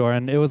called the Blue Spokane. Door,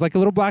 and it was like a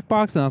little black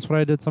box, and that's what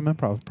I did some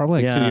improv.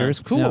 Probably like 2 Yeah.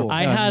 years. Cool. Yeah.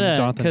 I Yeah, had and a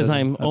Jonathan because did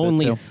I'm a bit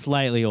only too.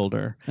 slightly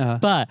older, Uh-huh.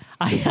 but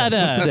I had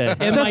Just a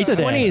today. in Just my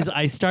today. 20s.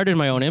 I started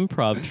my own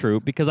improv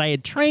troupe because I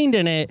had trained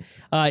in it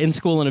in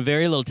school in a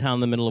very little town in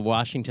the middle of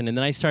Washington, and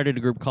then I started a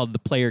group called the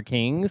Player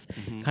Kings,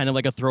 kind of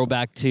like a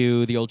throwback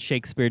to the old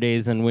Shakespeare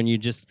days and when you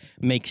just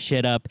make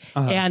shit up.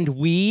 And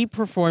we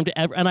performed,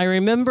 and I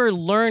remember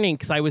learning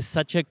because I was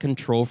such a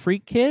control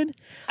freak kid.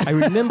 I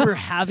remember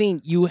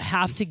you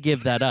have to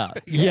give that up.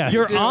 Yes.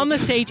 You're on the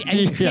stage and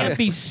you Yeah. can't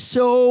be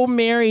so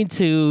married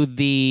to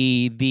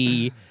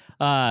the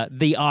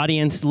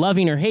audience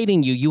loving or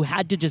hating you. You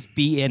had to just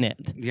be in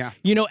it. Yeah.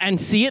 And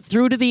see it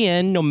through to the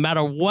end no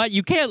matter what.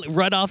 You can't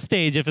run off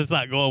stage if it's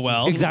not going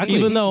well. Exactly.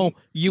 Even though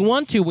you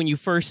want to when you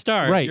first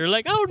start. Right. You're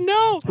like, oh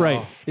no.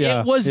 Right.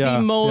 Yeah, It was yeah,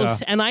 the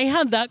most, yeah. and I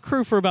had that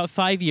crew for about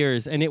 5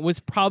 years, and it was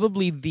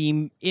probably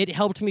it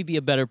helped me be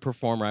a better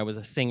performer. I was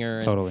a singer.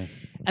 And, Totally.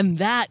 and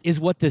that is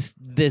what this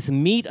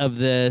meat of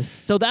this.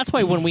 So that's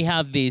why when we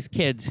have these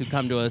kids who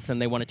come to us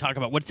and they want to talk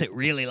about what's it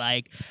really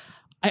like,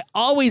 I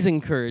always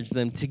encourage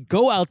them to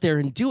go out there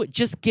and do it.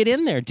 Just get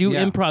in there, do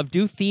Yeah. improv,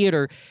 do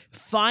theater,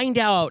 find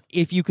out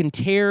if you can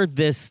tear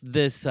this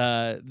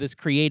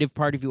creative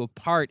part of you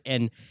apart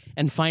and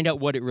find out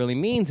what it really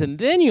means, and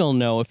then you'll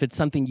know if it's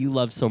something you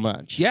love so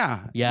much.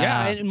 Yeah.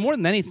 Yeah. And more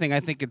than anything,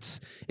 I think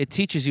it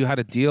teaches you how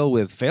to deal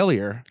with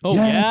failure. Oh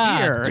Yes. yeah,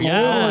 Fear.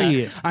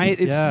 Totally.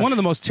 It's Yeah. one of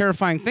the most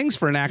terrifying things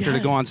for an actor to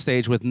go Yes. on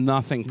stage with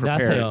nothing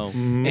prepared.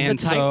 Nothing. It's And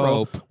a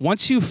tightrope. so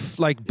once you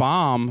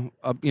bomb,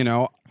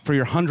 for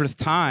your 100th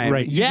time,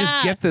 Right. you just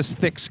Yeah. get this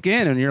thick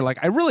skin, and you're like,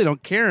 I really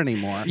don't care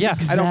anymore. Yeah.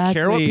 I don't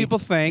care what Exactly. people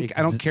think.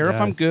 I don't care if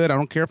I'm Yes. good. I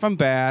don't care if I'm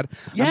bad.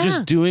 I'm Yeah.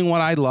 just doing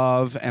what I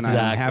love, and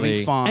I'm having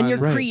Exactly. fun. And you're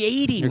Right.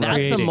 creating. You're That's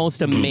creating. the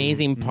most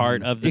amazing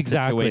part of the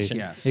Exactly. situation.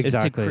 Yes. Is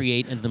Exactly. to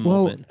create in the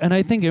Well, moment. and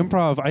I think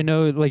improv. I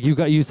know, like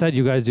you said,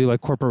 you guys do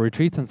like corporate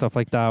retreats and stuff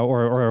like that,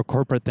 or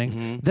corporate things.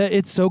 That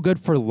it's so good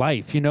for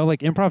life. You know, like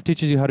improv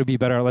teaches you how to be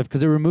better at life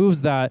because it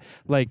removes that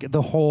like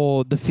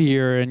the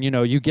fear, and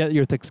you get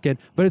your thick skin.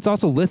 But it's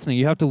also listening.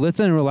 You have to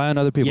listen and rely on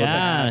other people. It's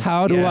like, Yes.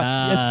 how do Yeah.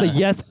 I? It's the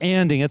yes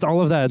anding. It's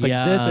all of that. It's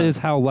like this Yeah. is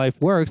how life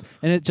works,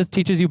 and it just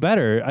teaches you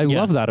better. I Yeah.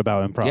 love that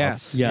about improv.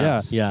 Yes.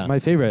 Yeah. Yeah. It's my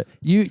favorite.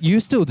 You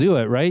still do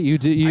it, right? You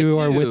do. You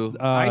I are do.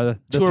 with I the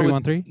tour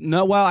with- 313.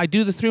 No, well, I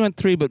do the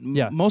 313, but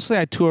Yeah. mostly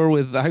I tour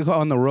with. I go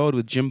on the road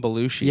with Jim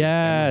Belushi.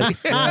 Yes.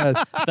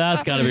 Yes.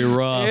 That's got to be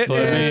rough. It I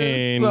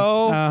is mean,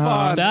 so Uh-huh.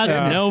 fun. that's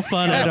Yeah. no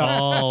fun at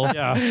all.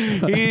 Yeah.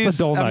 He's it's a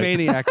dull a night.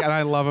 maniac, and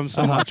I love him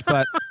so much.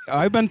 But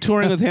I've been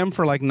touring with him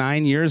for like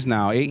 9 years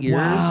now, 8 years.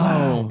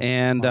 Wow.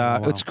 And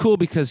Wow. it's cool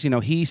because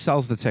he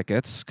sells the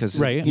tickets because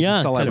Right. he's a Yeah,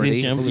 'cause celebrity.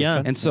 he's Jim.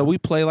 Yeah. And so we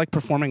play like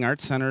performing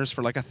arts centers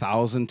for like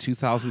 1,000,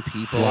 2,000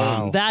 people.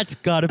 Wow. That's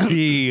got to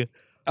be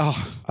Oh,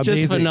 just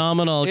Amazing.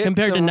 phenomenal It-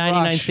 compared the to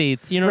 99 rush.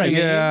 seats. You know what I mean?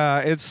 yeah,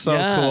 it's so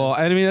Yeah. cool.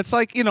 I mean, it's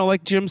like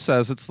like Jim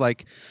says, it's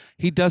like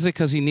he does it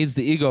because he needs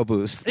the ego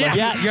boost. Like,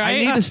 Yeah, you're I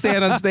right. need to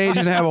stand on stage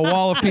and have a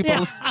wall of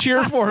people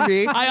cheer for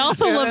me. I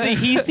also love that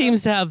he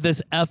seems to have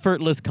this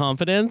effortless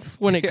confidence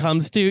when it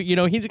comes to,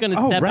 he's going to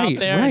Oh, step right, out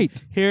there.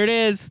 right. Here it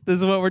is. This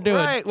is what we're doing.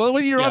 Right. Well,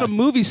 when you're on Yeah. a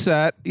movie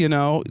set,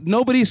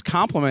 nobody's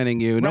complimenting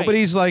you. Right.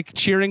 Nobody's like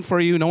cheering for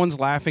you. No one's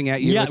laughing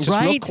at you. Yeah, it's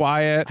just real right.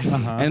 quiet.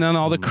 And then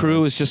all the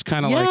crew is just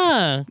kind of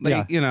Yeah. like, I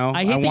hate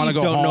that want to you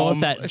go don't know home. if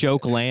that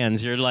joke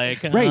lands. You're like,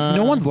 Right.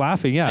 No one's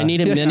laughing. Yeah. I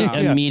need Yeah.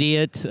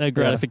 immediate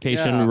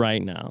gratification Yeah. right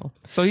now.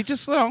 So he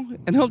just,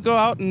 and he'll go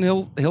out and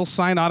he'll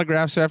sign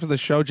autographs after the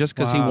show just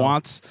because he Wow.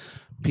 wants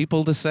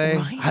people to say,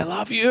 Right. I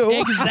love you.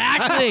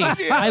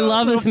 Exactly. I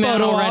love this man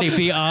Photo already. op.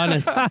 Be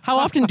honest. How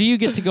often do you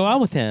get to go out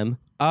with him?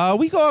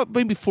 We go out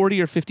maybe 40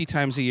 or 50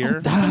 times a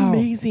year. That's Wow.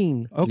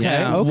 amazing. Okay.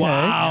 Yeah. Okay.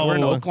 Wow. We're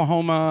in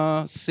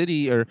Oklahoma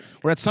City, or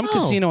we're at some Oh.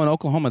 casino in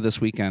Oklahoma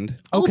this weekend.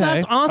 Oh, Okay.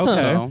 that's awesome.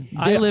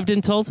 Okay. I lived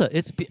in Tulsa.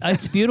 It's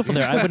beautiful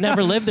there. I would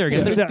never live there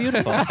again, but it's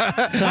beautiful.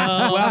 So,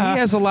 Well, he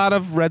has a lot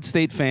of Red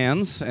State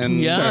fans, and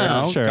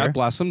Yeah. Sure. God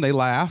bless them. They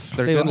laugh.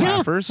 They're They good laugh.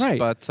 laughers. Right.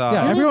 But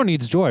yeah. Everyone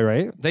needs joy,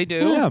 right? they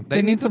do. Yeah,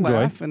 they need to some joy.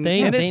 laugh. And,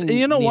 They- and they it's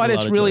you know need what? a It's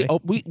lot of really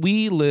joy.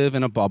 we live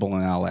in a bubble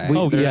in LA.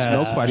 Oh, There's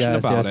yes, no question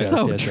yes, about yes, it. yes,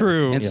 So yes,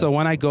 true. And yes. so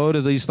when I go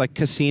to these like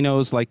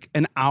casinos, like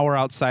an hour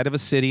outside of a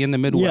city in the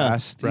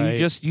Midwest, Right.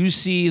 you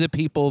see the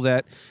people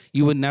that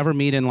you would never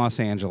meet in Los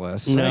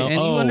Angeles, no. and you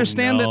Oh,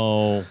 understand that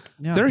no.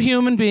 Yeah. they're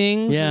human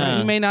beings. Yeah. And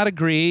we may not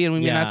agree, and we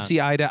may Yeah. not see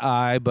eye to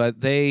eye,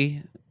 but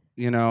they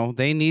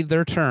need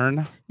their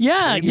turn.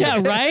 Yeah,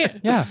 right?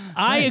 Yeah.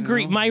 I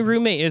agree. My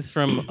roommate is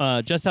from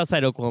just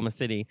outside Oklahoma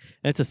City.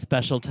 And it's a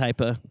special type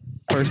of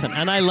person.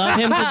 And I love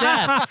him to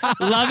death.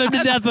 Love him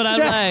to death, but I'm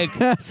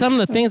like, some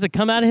of the things that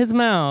come out of his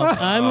mouth,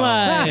 I'm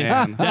like,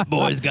 man. that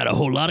boy's got a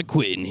whole lot of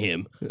quit in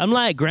him. I'm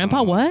like,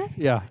 Grandpa, what?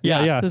 Yeah.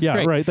 This is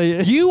great. Right.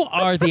 They, You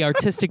are the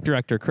artistic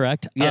director,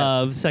 correct? Yes.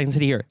 Of Second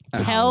City here.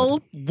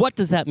 Tell, what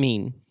does that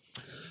mean?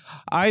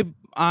 I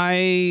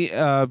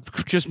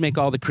just make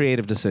all the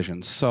creative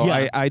decisions, so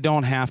Yeah. I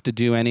don't have to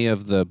do any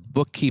of the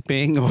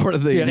bookkeeping or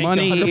the Yeah,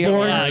 money, the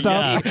boring Yeah,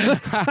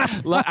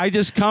 stuff. I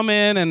just come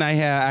in and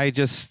I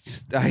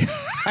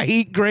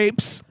eat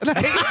grapes.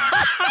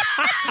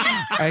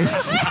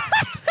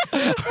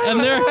 And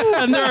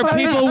And there are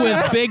people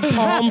with big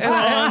palm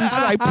fronds.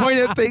 I point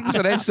at things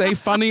and I say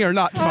funny or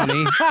not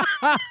funny.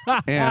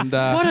 And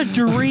What a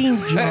dream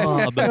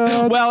job.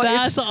 well,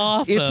 That's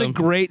awesome. It's a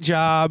great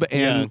job,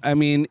 and Yeah. I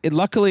mean,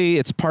 luckily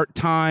it's part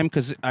time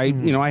because I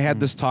had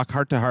this talk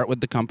heart to heart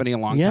with the company a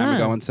long time Yeah.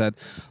 ago and said,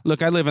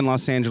 look, I live in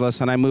Los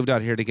Angeles and I moved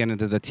out here to get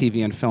into the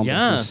TV and film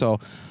Yeah. business, so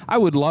I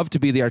would love to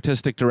be the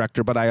artistic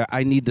director, but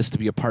I need this to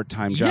be a part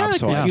time job, Yeah,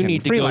 so because I you can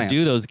need to freelance. go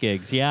do those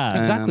gigs. Yeah.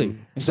 Exactly.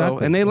 So,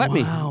 and they let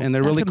me, Wow, and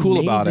they're really that's cool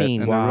about it,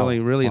 amazing. and Wow. they're really,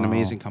 really an Wow.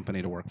 amazing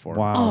company to work for.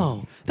 Wow.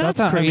 Oh, that's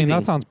I mean, crazy.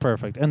 that sounds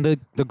perfect. And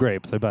the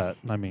grapes, I bet.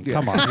 I mean,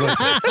 come on.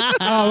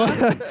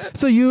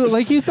 So you,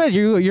 like you said,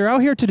 you're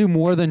out here to do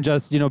more than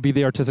just be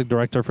the artistic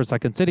director for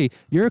Second City.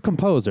 You're a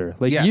composer.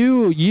 Like Yeah.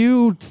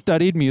 you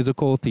studied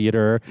musical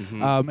theater,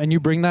 and you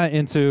bring that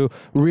into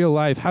real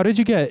life. How did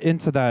you get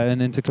into that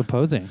and into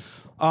composing?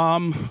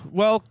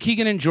 Well,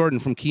 Keegan and Jordan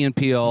from Key and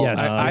Peele. Yes.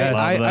 Yes.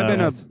 I've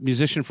been a Yes.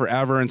 musician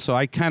forever, and so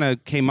I kind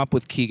of came up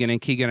with Keegan,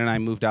 and Keegan and I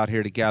moved out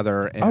here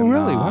together. And, Oh,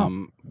 really? Wow.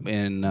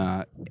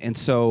 And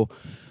so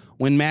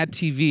when Mad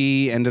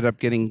TV ended up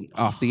getting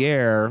off the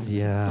air,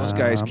 Yeah. those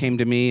guys came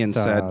to me and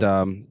Sad.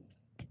 said,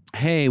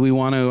 "Hey, we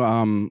want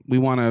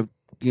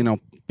to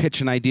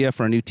pitch an idea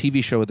for a new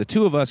TV show with the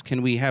two of us.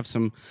 Can we have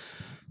some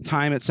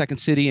time at Second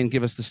City and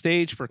give us the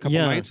stage for a couple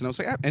Yeah. nights?" And I was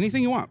like,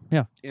 anything you want.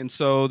 Yeah. And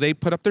so they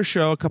put up their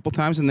show a couple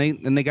times, and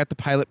they got the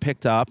pilot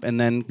picked up, and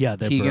then Yeah,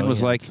 they're Keegan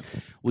was like,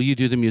 brilliant. "Will you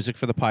do the music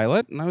for the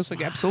pilot?" And I was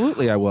like,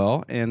 "Absolutely, I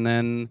will." And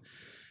then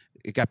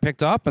it got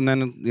picked up, and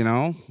then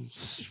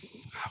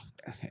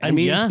And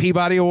Emmys, yeah.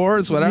 Peabody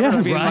Awards, whatever.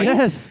 Yes, I mean, right.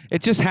 yes.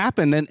 it just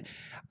happened, and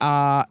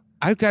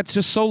I got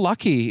just so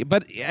lucky.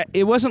 But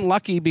it wasn't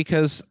lucky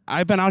because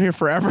I've been out here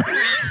forever.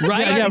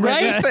 Right, Yeah,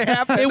 right. Things that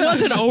happen. It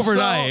wasn't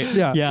overnight. So,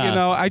 Yeah. You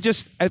know, I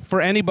just for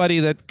anybody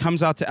that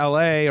comes out to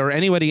LA or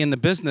anybody in the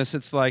business,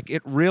 it's like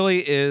it really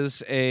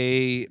is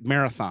a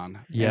marathon.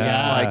 Yeah. And Yeah.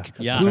 it's like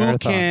Yeah. who Marathon.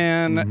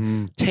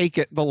 can take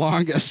it the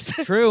longest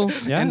True.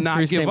 Yeah. and not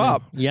True give statement.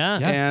 up. Yeah.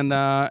 And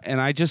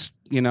I just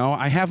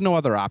I have no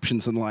other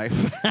options in life.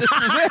 This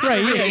is it.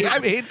 Right. I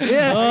mean,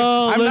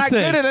 Oh, I'm not listen.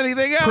 good at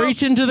anything else.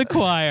 Preaching to the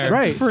choir.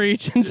 Right.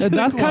 Preaching to And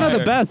that's the kind of the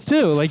choir. best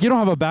too. Like you don't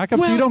have a backup,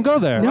 so Well, you don't go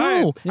there.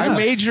 no. I Yeah.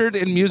 majored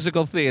in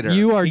musical theater.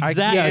 You are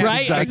Exactly. I can't-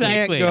 Right, I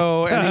exactly. can't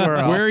go anywhere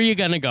else. Where are you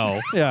gonna go?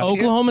 Yeah.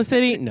 Oklahoma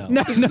City? No.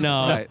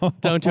 No. Right.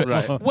 Don't do it.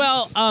 Right.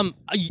 Well,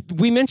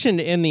 we mentioned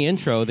in the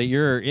intro that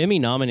you're Emmy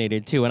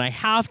nominated too, and I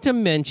have to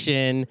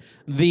mention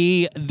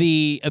the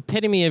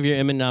epitome of your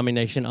Emmy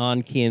nomination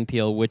on Key and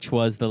Peele, which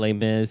was the Les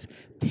Mis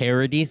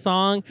parody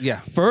song. Yeah.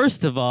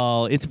 First of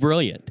all, it's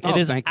brilliant. Oh, it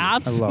is thank you. I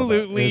love it.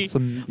 absolutely It's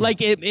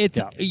like it's.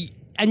 Yeah.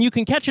 And you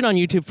can catch it on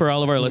YouTube for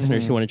all of our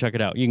listeners who want to check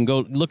it out. You can go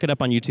look it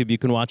up on YouTube. You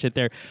can watch it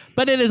there.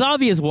 But it is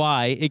obvious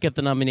why it got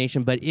the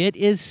nomination. But it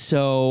is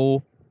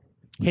so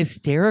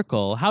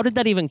hysterical. How did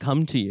that even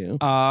come to you?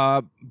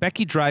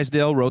 Becky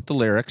Drysdale wrote the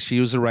lyrics. She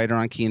was a writer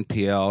on Key and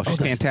Peele. She's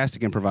a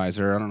fantastic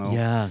improviser. I don't know.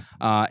 Yeah.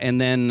 And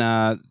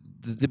then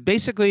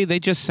basically they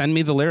just send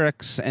me the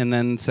lyrics and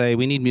then say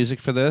we need music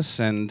for this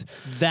and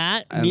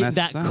That And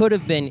that's that. could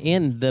have been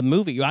in the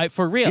movie, right?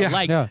 For real. Yeah.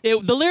 Like Yeah.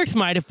 the lyrics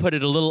might have put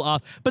it a little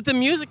off, but the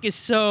music is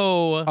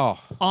so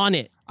on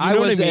it. You I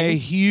know was what I a mean?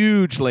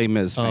 huge Les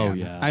Mis fan. Oh,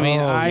 yeah. I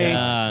mean, Oh,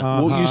 yeah.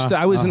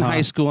 I was in Uh-huh.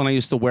 high school and I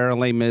used to wear a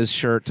Les Mis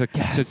shirt to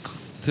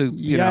Yes.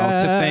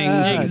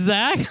 things.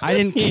 Exactly. I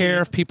didn't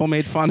care if people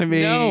made fun of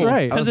me. No,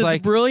 Right. I was 'cause it's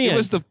like, brilliant. It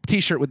was the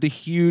T-shirt with the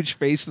huge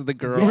face of the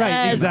girl. Right,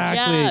 Yes,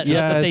 exactly. yeah, just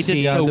that they did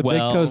yeah, so the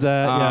well. big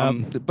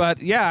Cosette.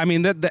 But yeah, I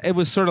mean, that it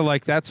was sort of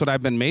like that's what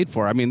I've been made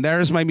for. I mean,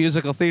 there's my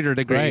musical theater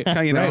degree.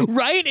 Right, You know,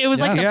 Right? It was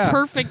like Yeah. the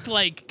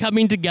perfect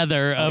coming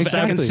together of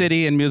Second Exactly.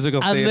 City and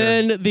musical and theater.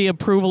 then the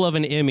approval of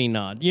an Emmy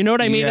nod. You know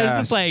what I mean? It's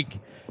Yes. just like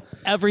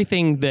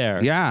everything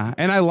there. Yeah,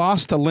 and I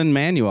lost to Lin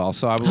Manuel,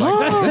 so I was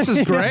like, "This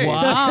is great."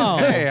 Wow.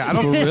 Hey, I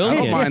don't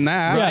Brilliant. mind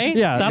that. Right?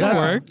 Yeah, That'll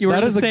that's- work. You were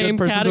that in is the a same good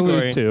person category.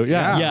 to lose to.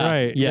 Yeah, Yeah,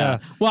 right. yeah.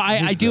 Well, I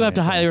He's do have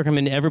to brilliant, highly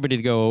recommend everybody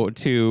to go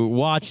to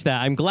watch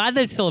that. I'm glad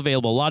that it's still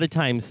available. A lot of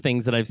times,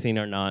 things that I've seen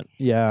are not.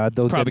 Yeah,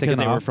 those Probably get because taken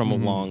they were off. from a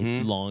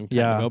Mm-hmm. long time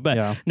Yeah, ago. But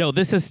yeah. no,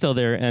 this is still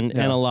there and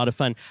Yeah. a lot of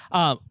fun.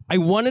 I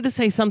wanted to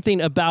say something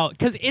about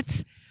because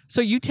it's. So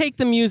you take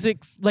the music,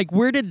 like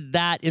where did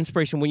that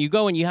inspiration, when you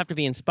go and you have to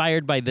be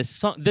inspired by this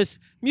song, this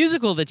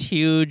musical that's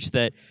huge,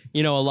 that,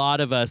 a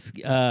lot of us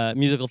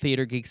musical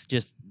theater geeks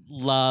just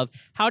love.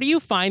 How do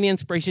you find the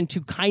inspiration to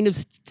kind of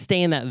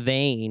stay in that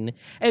vein?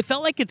 It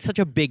felt like it's such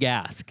a big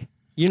ask.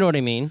 You know what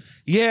I mean?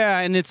 Yeah,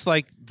 and it's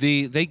like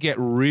they get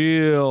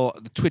real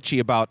twitchy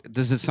about,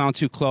 does it sound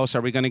too close?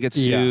 Are we going to get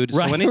Yeah. sued?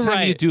 Right, So anytime you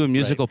right. do a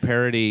musical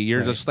parody,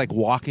 you're just like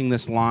walking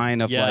this line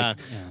of Yeah. like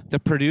the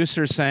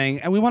producer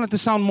saying, and we want it to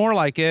sound more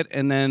like it,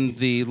 and then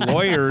the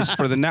lawyers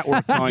for the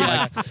network going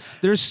like,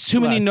 there's too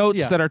many Less, notes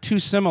yeah. that are too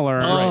similar.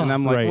 Right. And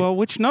I'm like, Right. well,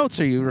 which notes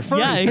are you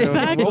referring Yeah, to? Well,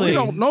 exactly. we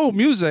don't know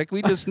music.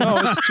 We just know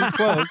it's too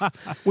close.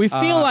 We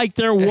feel like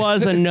there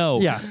was a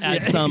note Yeah.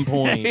 at some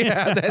point.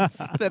 Yeah,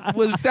 that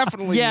was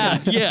definitely Yeah,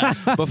 used yeah.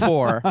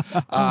 before.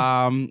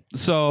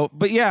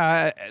 But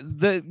yeah,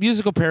 the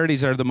musical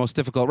parodies are the most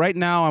difficult. Right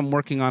now, I'm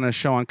working on a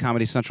show on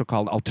Comedy Central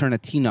called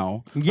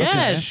Alternatino, which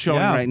Yes. is showing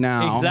Yeah. right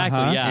now. Exactly,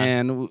 Uh-huh. yeah.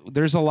 And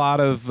there's a lot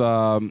of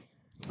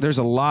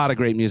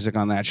great music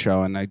on that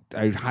show, and I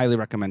highly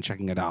recommend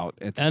checking it out.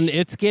 And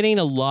it's getting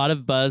a lot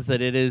of buzz that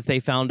they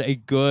found a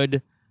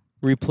good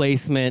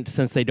replacement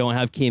since they don't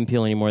have Key and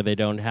Peele anymore. They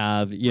don't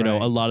have, Right.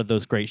 a lot of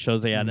those great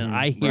shows they had. And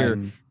I hear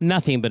Right.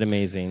 nothing but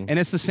amazing. and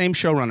it's the same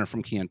showrunner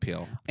from Key and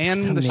Peele,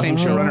 and the amazing. same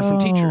showrunner from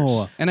Teachers.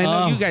 Oh. And I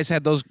know Oh. you guys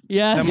had those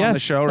Yes. them on the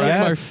Yes. show, Oh, right? yes.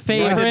 Our So I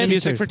did favorite. the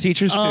music for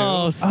Teachers too.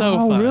 Oh, so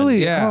oh, fun.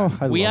 really? Yeah. Oh,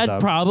 I We love had that.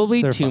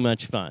 probably They're too fun.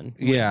 much fun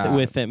Yeah.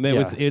 with them.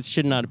 It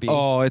should not be.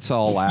 Oh, it's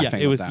all laughing. yeah,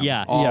 it with was, them.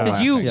 yeah. All Yeah. Because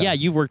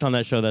laughing. you've worked on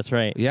that show. That's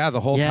right. Yeah, the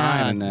whole Yeah.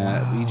 time,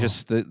 and we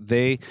just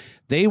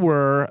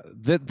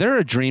they're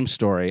a dream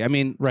story. I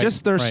mean, Right,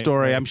 just their right,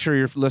 story. right. I'm sure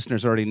your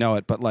listeners already know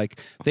it, but like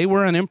they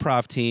were an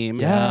improv team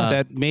Yeah.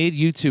 that made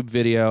YouTube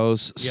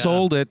videos, Yeah.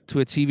 sold it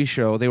to a TV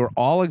show. They were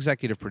all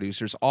executive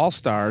producers, all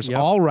stars, Yep.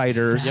 all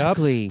writers.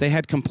 Exactly. They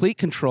had complete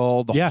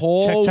control the Yeah,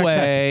 whole check.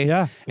 way,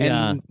 Yeah.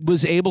 and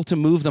was able to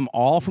move them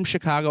all from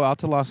Chicago out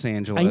to Los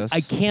Angeles. I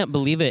can't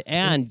believe it.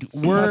 And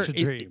It's we're such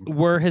a dream.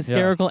 we're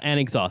hysterical and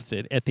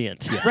exhausted at the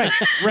end. Right,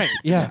 right.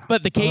 Yeah.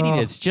 But the Katie Oh.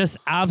 did's just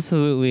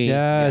absolutely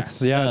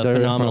Yes. Yeah, they're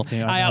phenomenal. improv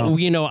team, I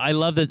know. I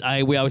love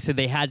that. We always said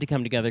they had to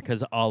come together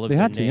because all of They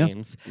their had to, yeah.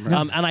 names.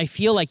 And I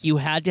feel like you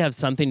had to have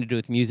something to do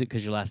with music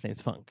because your last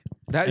name's Funk.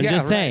 That- I'm yeah,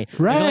 just right. saying. I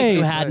feel like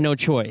you Right. had no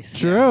choice.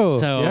 True.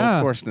 So Yeah.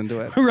 was forced into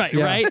it. right,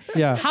 Yeah, right.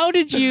 yeah. How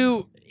did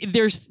you?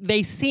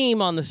 they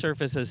seem on the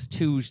surface as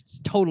two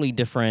totally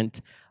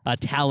different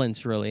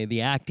talents, really,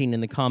 the acting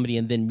and the comedy,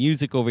 and then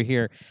music over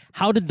here.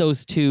 How did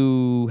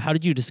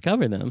you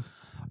discover them?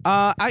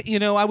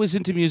 I was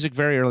into music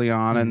very early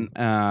on,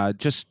 and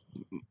just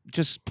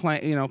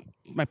playing.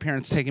 My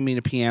parents taking me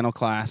to piano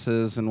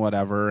classes and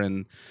whatever,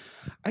 and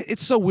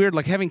it's so weird.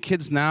 Like having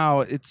kids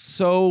now, it's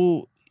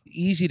so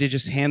easy to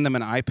just hand them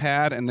an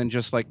iPad and then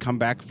just like come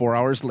back 4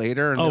 hours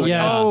later and be like,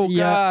 yes. oh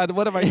Yeah. God,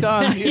 what have I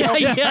done? Yeah,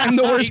 I'm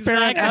the worst exactly.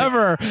 parent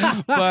ever.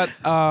 But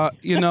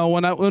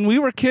when we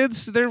were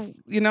kids,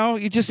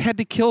 you just had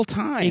to kill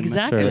time.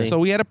 Exactly. And so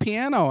we had a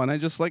piano, and I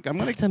just like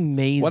That's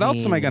amazing. what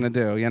else am I gonna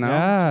do? Yeah,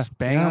 Just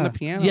bang on yeah. the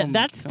piano. Yeah, and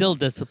that's go. still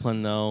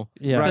discipline, though.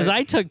 Yeah. Because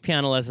Right. I took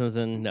piano lessons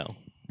and no.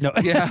 No.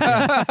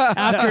 Yeah.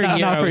 After a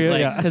year, Not I for was you,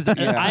 like, yeah. because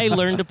I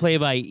learned to play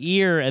by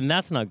ear, and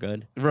that's not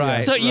good.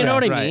 Right. So you know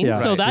what I right, mean? yeah.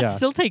 So Right, that yeah.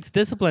 still takes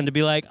discipline to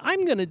be like,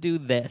 I'm going to do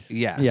this.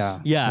 Yes.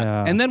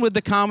 Yeah. And then with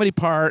the comedy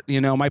part,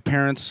 my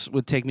parents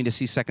would take me to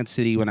see Second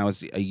City when I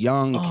was a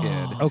young Oh,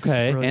 kid.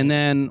 Okay. brilliant. And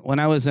then when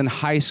I was in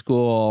high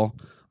school,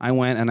 I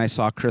went and I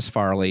saw Chris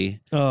Farley.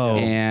 Oh.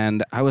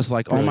 And I was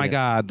like, oh my Brilliant.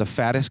 God, the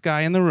fattest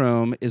guy in the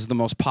room is the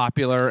most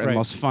popular and Right.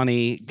 most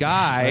funny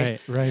guy.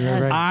 Right.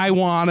 I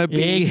want to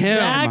be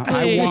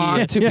Exactly. him. I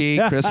want to be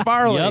Chris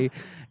Farley. Yep.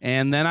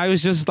 And then I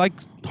was just like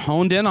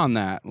honed in on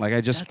that. Like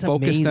I just That's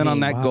focused in on amazing.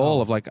 that Wow.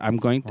 goal of like I'm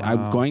going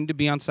Wow. to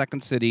be on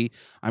Second City.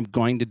 I'm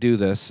going to do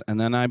this. And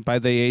then by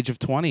the age of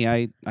 20,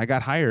 I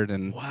got hired,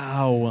 and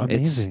Wow.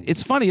 Amazing.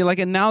 it's funny. Like,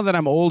 and now that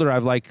I'm older,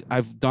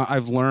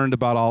 I've learned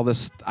about all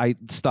this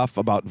stuff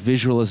about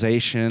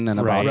visualization and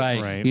about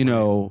Right.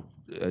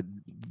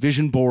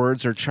 vision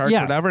boards or charts, Yeah,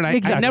 or whatever. And I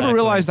exactly. never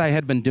realized I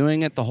had been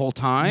doing it the whole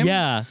time.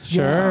 Yeah.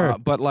 Sure.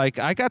 But like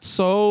I got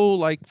so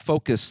like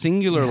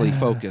singularly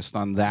focused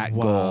on that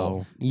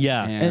goal.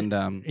 Yeah. And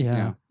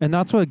Yeah. And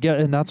that's what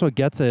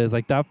gets it is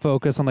like that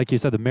focus on, like you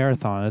said, the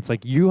marathon. It's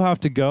like you have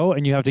to go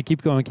and you have to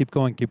keep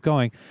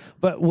going.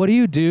 But what do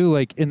you do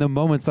like in the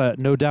moments that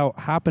no doubt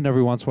happen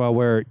every once in a while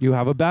where you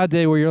have a bad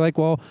day where you're like,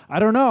 well, I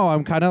don't know,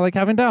 I'm kind of like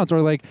having downs,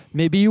 or like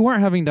maybe you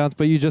weren't having downs,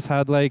 but you just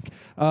had like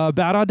a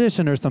bad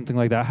audition or something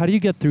like that. How do you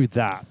get through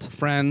that?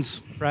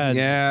 Friends, Friends,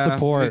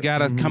 support. We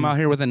gotta come out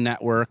here with a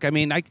network. I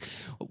mean,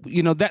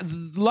 that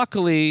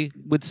luckily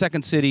with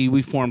Second City,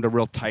 we formed a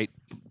real tight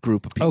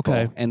group of people.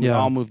 Okay, And we yeah.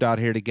 all moved out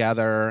here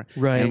together.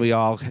 Right. And we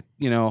all,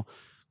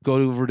 go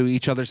over to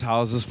each other's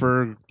houses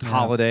for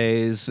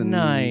holidays, and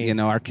Nice.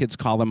 our kids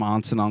call them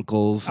aunts and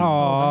uncles. And-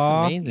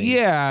 Aw. That's amazing.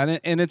 Yeah,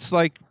 and it's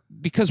like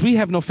because we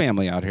have no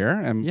family out here,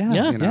 and Yeah,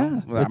 Yeah. yeah.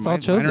 It's all mine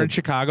are chosen. in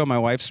Chicago. My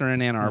wife's are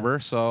in Ann Arbor,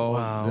 so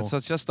Wow.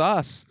 it's just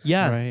us.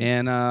 Yeah. Right.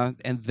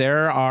 And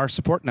they're our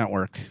support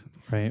network.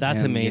 Right. That's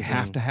And amazing. You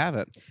have to have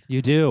it.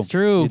 You do. It's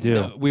true. You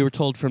do. We were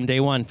told from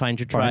day one, find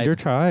your tribe. Find your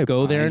tribe.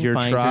 Go there and your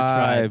find your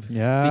tribe. tribe.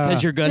 Yeah.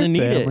 Because you're gonna Your need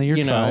family, it,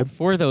 your tribe.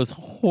 for those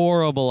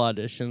horrible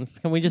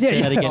auditions. Can we just Yeah,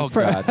 say that yeah. again? Oh,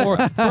 God.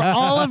 For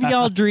all of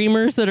y'all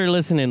dreamers that are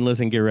listening,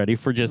 get ready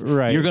for just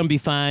Right. you're gonna be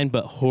fine,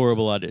 but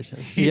horrible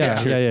auditions.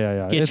 Yeah.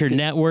 Get It's your g-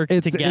 network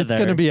It's together.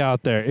 going to be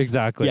out there.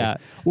 Exactly. Yeah.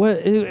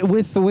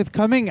 With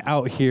coming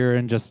out here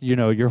and just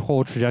your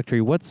whole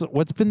trajectory, what's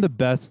been the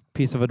best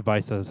piece of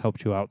advice that has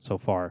helped you out so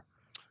far?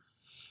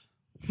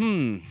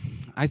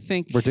 I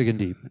think We're digging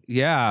deep.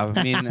 yeah.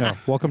 I mean,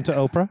 Welcome to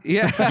Oprah.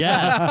 yeah.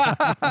 Yes.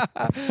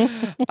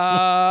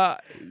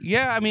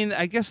 Yeah. I mean,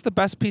 I guess the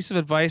best piece of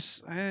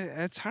advice.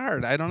 It's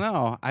hard. I don't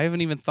know. I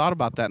haven't even thought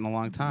about that in a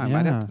long time.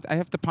 Yeah. I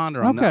have to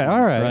ponder on Okay. that.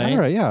 All right. Right? All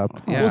right. Yeah.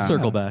 Yeah. We'll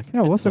circle back.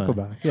 Yeah. We'll It's circle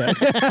fine. back.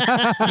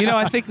 Yeah.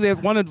 I think the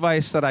one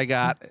advice that I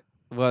got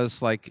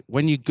was like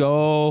when you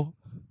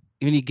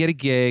get a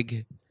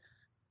gig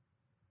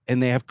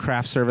and they have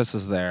craft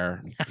services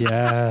there,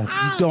 Yes.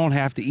 you don't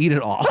have to eat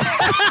it all.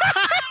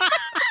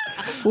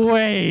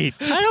 Wait.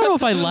 I don't know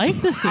if I like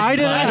this. I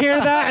did not hear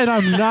that, and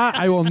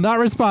I will not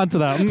respond to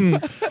that.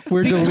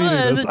 We're deleting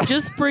Because this.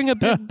 just bring a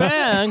big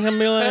bag and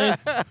be like,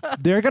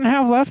 They're gonna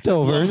have as long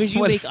leftovers. as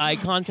you make eye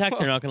contact,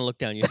 they're not going to look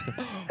down. You just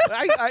go,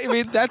 I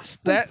mean, that's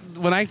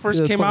when I first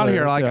That's came out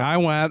here, hilarious, like yeah. I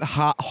went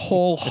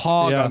whole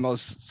hog Yeah. on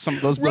some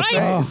of those buffets.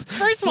 right.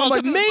 First of all, I'm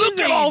it's like, amazing. look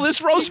at all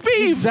this roast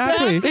beef.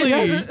 Exactly.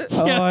 Yes.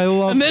 Oh, Yeah. I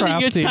love And then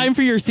crafting. it's time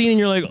for your scene, and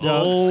you're like,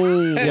 oh,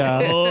 Yeah.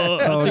 oh,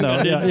 Oh, no.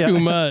 I did Yeah, yeah. too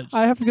much.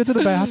 I have to go to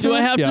the bathroom. Do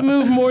I have Yeah. to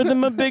move more than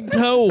my big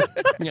toe?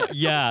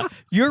 Yeah,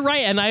 you're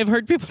right. And I've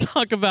heard people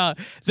talk about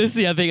this is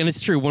the other thing, and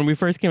it's true. When we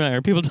first came out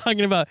here, people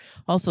talking about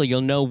also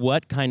you'll know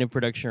what kind of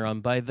production you're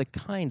on by the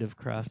kind of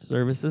craft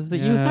services that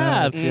you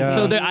have. Yes, yeah.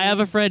 So I have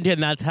a friend,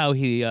 and that's how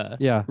he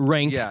Yeah.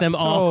 ranks Yes. them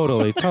all.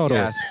 Totally.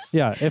 Yes.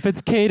 Yeah. If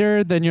it's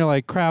catered, then you're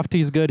like,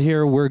 Crafty's good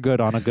here. We're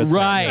good on a good side.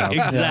 Right, Yeah.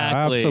 Yeah,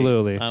 exactly.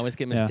 absolutely. I always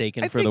get Yeah.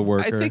 mistaken for the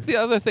worker. I think the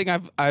other thing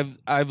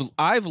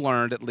I've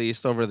learned at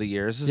least over the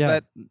years is Yeah.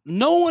 that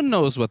no one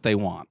knows what they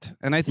want,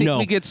 and I think No.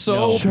 we get so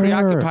No. Sure.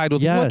 preoccupied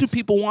with what do Yes.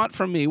 people want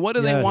from me? What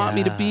do they Yes. want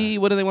me to Yeah. be?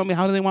 What do they want me?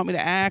 How do they want me to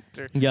act? act.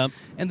 Yep.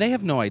 And they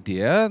have no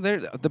idea.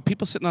 The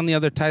people sitting on the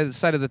other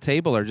side of the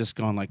table are just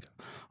going like,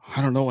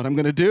 I don't know what I'm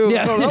going to do.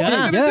 Yeah. I don't know what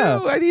I'm going to Yeah.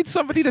 do. I need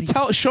somebody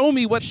to show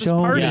me what this Show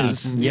part me.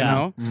 is.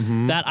 Yeah. You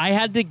know? That I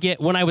had to get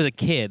when I was a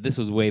kid. This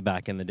was way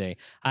back in the day.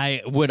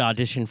 I would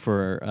audition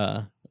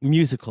for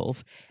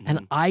musicals,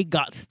 and I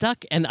got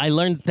stuck. And I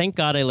learned. Thank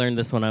God I learned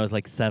this when I was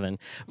like 7.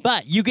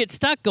 But you get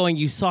stuck going.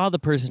 You saw the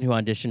person who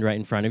auditioned right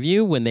in front of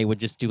you when they would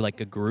just do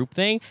like a group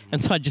thing, and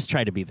so I just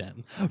try to be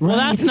them. Well,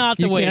 that's not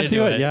the You way can't to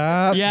do it.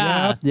 Yeah.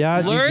 Yeah.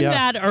 Yeah. Learn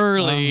yeah. that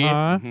early.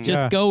 Uh-huh. Just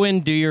Yeah. go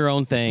in, do your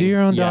own thing. Do your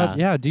own,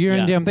 Yeah. do your own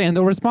Yeah. damn thing, and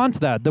they'll respond to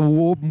that. The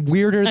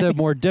weirder, the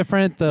more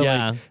different. The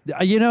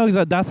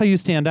Yeah. that's how you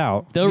stand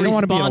out. They'll you don't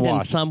want to be respond in a in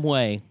wash. some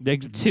way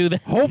to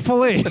the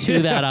Hopefully,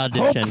 to that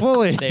audition.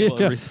 Hopefully, they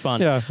will Yeah.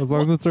 respond. Yeah, as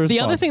long as it's a response.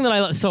 The other thing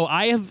that so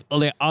I have,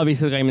 like,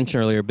 obviously, like I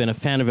mentioned earlier, been a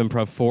fan of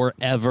improv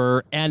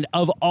forever. And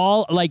of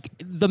all, like,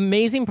 the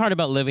amazing part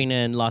about living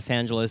in Los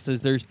Angeles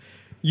is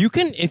you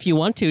can, if you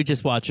want to,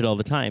 just watch it all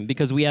the time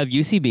because we have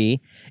UCB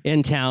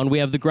in town. We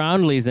have the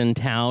Groundlies in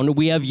town.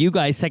 We have you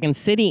guys, Second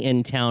City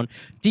in town.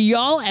 Do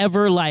y'all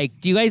ever,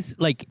 do you guys,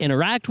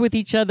 interact with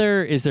each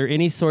other? Is there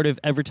any sort of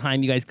ever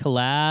time you guys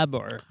collab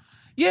or?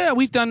 Yeah,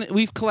 we've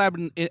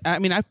collaborated. I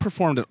mean, I've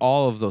performed at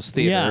all of those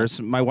theaters.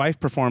 Yeah. My wife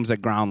performs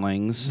at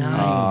Groundlings.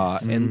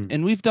 Nice.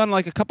 And we've done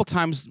like a couple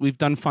times, we've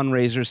done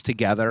fundraisers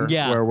together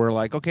Yeah. where we're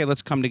like, okay,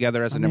 let's come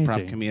together as an improv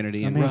Amazing.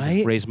 community and Amazing.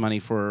 Right? raise money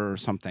for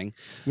something.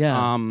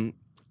 Yeah.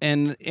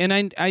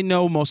 And I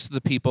know most of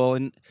the people,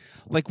 and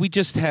like we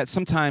just had,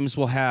 sometimes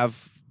we'll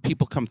have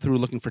people come through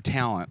looking for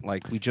talent.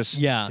 Like we just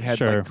had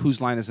sure. like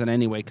Whose Line Is It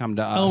Anyway come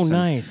to us. Oh, and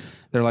nice.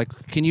 They're like,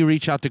 can you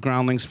reach out to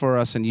Groundlings for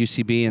us and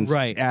UCB and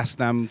Right. ask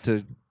them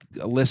to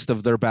a list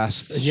of their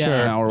best,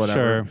 Yeah. or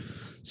whatever. Sure.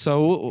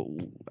 So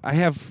I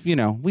have,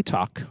 we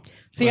talk.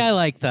 See, I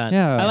like that.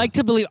 Yeah. I like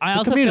to believe. I The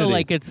also community. feel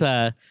like it's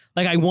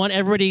like I want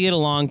everybody to get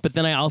along, but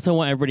then I also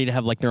want everybody to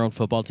have like their own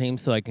football team,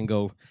 so I can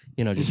go,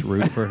 just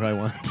root for who I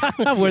want.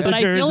 Wear the But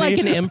I feel like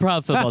an jersey.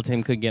 improv football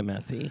team could get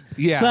messy.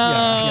 Yeah.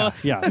 So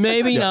Yeah.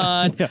 maybe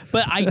not.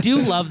 But I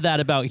do love that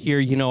about here.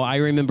 I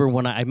remember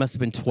when I must have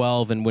been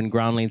 12, and when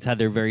Groundlings had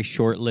their very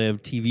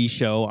short-lived TV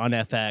show on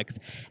FX,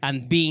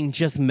 and being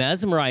just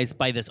mesmerized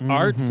by this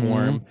art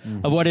form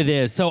of what it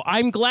is. So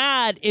I'm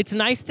glad. It's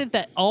nice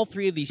that all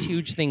three of these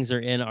huge things are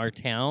in our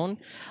town.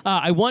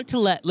 I want to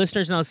let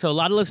listeners know. So a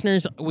lot of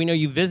listeners, we know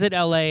you visit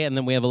LA, and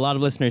then we have a lot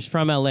of listeners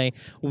from LA.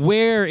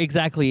 Where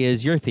exactly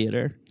is your theater?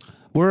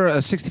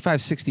 We're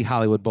 6560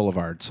 Hollywood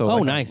Boulevard. So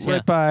Nice,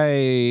 right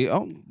by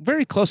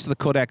very close to the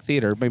Kodak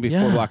Theater, maybe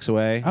 4 blocks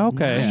away.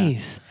 Okay.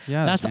 Nice.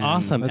 Yeah. That's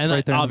awesome. That's and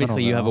right there in the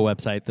obviously middle you have a now.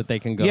 website that they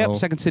can go. Yep,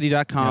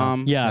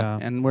 secondcity.com. Yeah.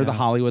 And we're the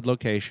Hollywood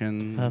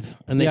location.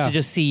 And they Yeah. should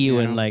just see you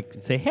Yeah. and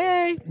say,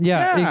 hey.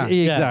 Yeah.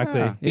 Yeah. Exactly.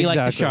 Yeah. Be like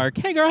the Exactly. shark.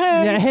 Hey, girl,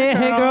 hey. Yeah. Hey,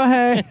 girl.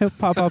 Hey.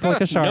 Pop up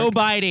like a shark. No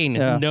biting.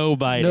 Yeah. No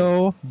biting.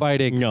 No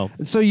biting. No.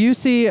 So you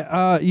see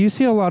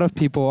a lot of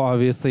people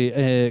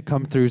obviously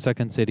come through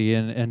Second City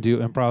and do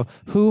improv.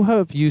 Who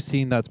have you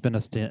seen that's been a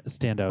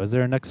standout? Is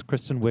there a next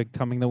Kristen Wiig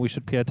coming that we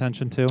should pay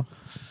attention to?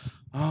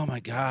 Oh my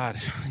God!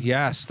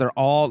 Yes, they're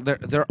all they're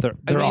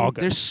They're all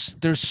good.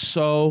 There's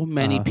so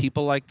many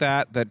people like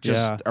that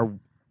just Yeah. are.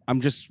 I'm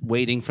just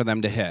waiting for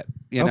them to hit,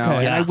 you know. Okay.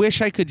 And Yeah. I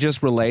wish I could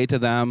just relay to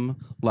them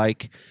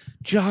like,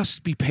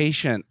 just be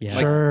patient. Yeah.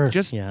 Like, Sure.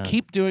 Just Yeah.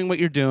 keep doing what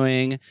you're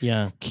doing.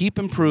 Yeah. Keep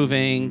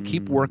improving.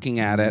 Keep working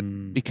at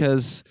it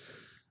because.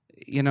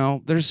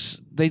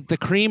 The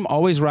cream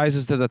always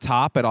rises to the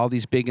top at all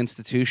these big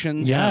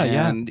institutions. Yeah,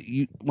 yeah. And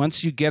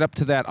once you get up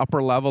to that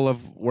upper level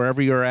of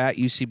wherever you're at,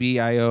 UCB,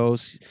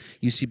 IOs,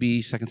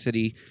 UCB, Second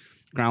City,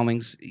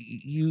 Groundlings,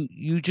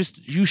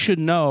 you should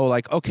know,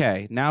 like,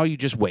 okay, now you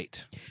just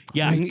wait.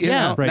 Yeah. You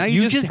yeah. know, Right. Now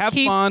you, You just have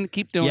keep- fun,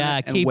 keep doing Yeah.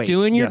 it, and Keep wait.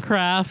 doing your Yes.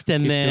 craft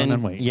and Keep then. doing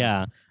and wait.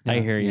 Yeah. I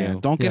hear Yeah, you.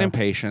 don't get Yeah.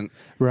 impatient.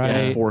 Right.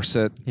 Don't force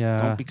it.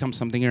 Yeah. Don't become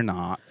something you're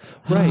not.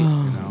 Right. You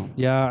know.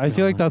 Yeah, I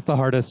feel like that's the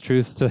hardest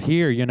truth to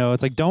hear.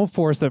 It's like, don't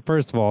force it,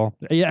 first of all.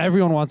 Yeah,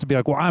 everyone wants to be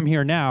like, well, I'm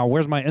here now.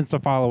 Where's my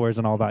Insta followers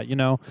and all that,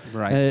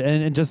 Right.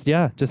 And just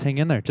hang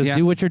in there. Just Yeah.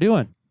 do what you're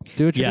doing.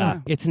 Do what you're Yeah.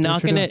 doing. It's Do not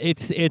what you're going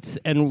to, it's,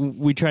 and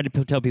we try to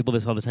tell people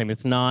this all the time.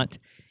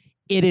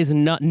 It is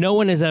not, no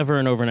one is ever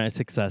an overnight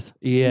success.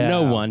 Yeah,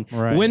 No one.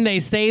 right. When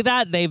they say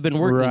that, they've been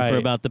working Right. for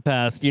about the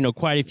past,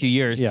 quite a few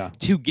years Yeah.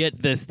 to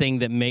get this thing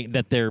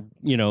that they're,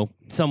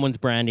 someone's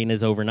branding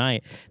is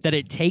overnight, that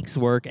it takes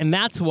work. And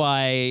that's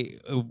why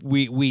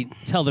we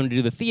tell them to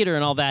do the theater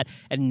and all that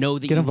and know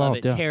that Get you involved,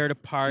 love it, yeah. tear it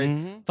apart,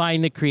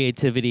 find the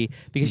creativity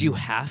because you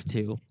have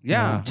to.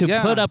 Yeah. To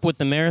yeah. put up with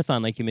the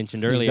marathon, like you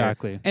mentioned earlier.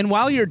 Exactly. And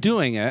while you're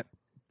doing it,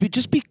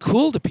 just be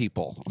cool to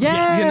people.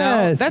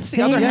 Yes. That's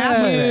the other half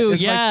of it. you.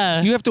 It's Yeah.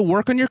 like you have to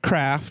work on your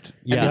craft,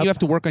 and Yep. then you have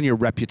to work on your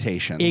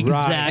reputation.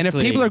 Exactly. And if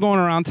people are going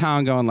around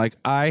town going like,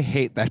 I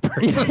hate that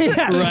person,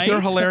 Right? they're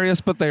hilarious,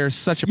 but they're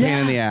such a pain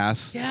in the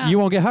ass. Yeah. You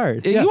won't get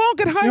hired. You won't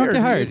get hired.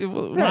 You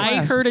won't get hired.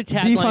 I heard a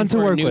Be fun tagline to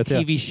for a work new with, yeah.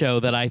 TV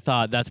show that I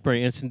thought that's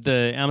brilliant. It's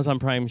the Amazon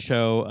Prime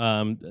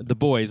show, The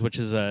Boys, which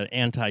is an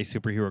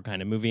anti-superhero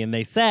kind of movie, and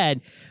they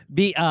said,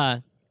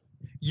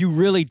 you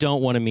really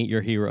don't want to meet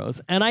your heroes.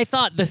 And I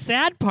thought the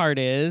sad part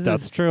is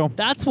That's true.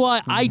 That's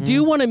why I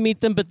do want to meet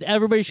them, but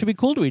everybody should be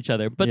cool to each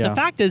other. But Yeah. the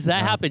fact is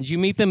that happens. You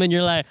meet them and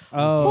you're like,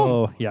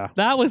 Oh, yeah.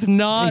 that was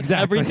not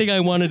Exactly. everything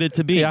I wanted it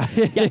to be. Yeah.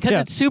 Because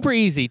Yeah. it's super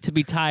easy to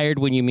be tired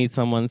when you meet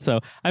someone.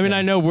 So I mean,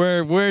 I know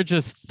we're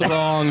just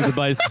thronged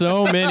by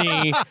so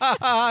many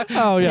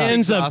Oh, yeah.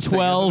 tens of exhausting,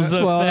 12s isn't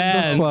of 12s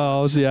fans. of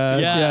 12s.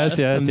 Yes.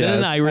 And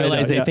then I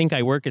realize know, they think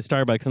I work at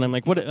Starbucks, and I'm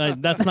like, "What?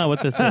 That's not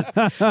what this is."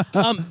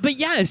 But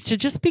yeah, it's to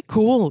just be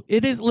cool.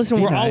 It is. Listen,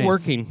 Be we're all nice.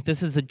 working.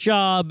 This is a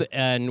job,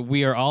 and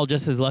we are all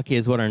just as lucky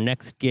as what our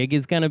next gig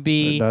is going to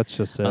be. That's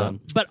just it.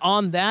 But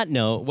on that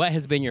note, what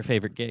has been your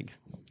favorite gig?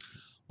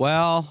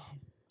 Well,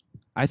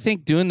 I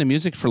think doing the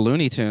music for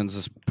Looney Tunes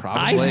is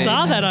probably. I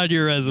saw that on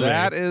your resume.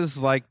 That is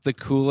like the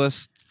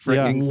coolest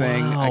freaking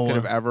thing I Wow. could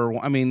have ever.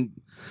 I mean,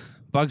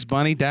 Bugs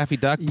Bunny, Daffy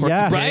Duck, Porky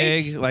Yeah.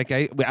 Pig. Right? Like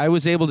I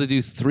was able to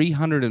do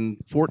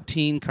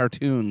 314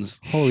 cartoons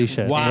Holy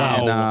shit.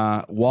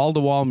 Wow. and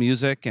wall-to-wall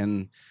music,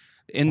 and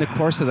in the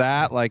course of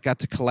that, like got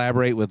to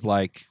collaborate with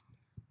like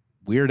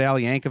Weird Al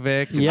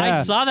Yankovic, and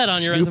Yeah. I saw that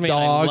on your Snoop resume.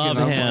 Dogg, and I love and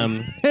I was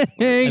him.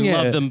 Dang I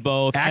love it. them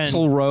both. And-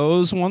 Axl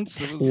Rose once.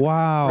 It was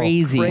Wow.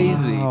 Crazy.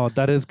 Crazy. Wow,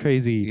 that is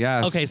crazy.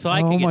 Yes. Okay, so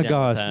I oh can get my down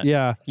gosh. with that.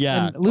 Yeah.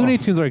 Yeah. And Looney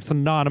Tunes are like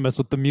synonymous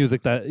with the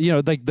music that,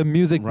 like the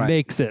music Right.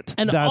 makes it.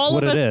 And That's all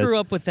what of it us is. grew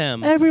up with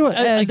them. Everyone.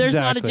 There's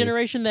not a exactly.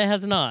 generation that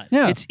has not.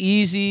 Yeah. It's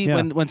easy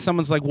Yeah. when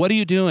someone's like, "What are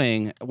you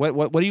doing?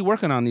 What are you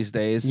working on these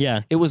days?"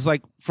 Yeah. It was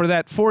like for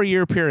that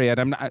 4-year period.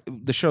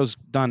 The show's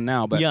done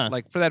now, but Yeah.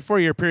 like for that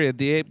 4-year period,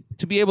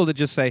 to be able to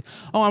just say,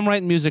 "Oh, I'm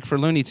writing music for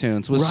Looney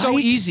Tunes," was so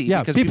Right? easy.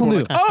 Yeah, because people were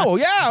knew. like, "Oh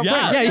yeah,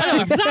 Yeah, right,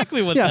 yeah,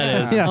 exactly what yeah.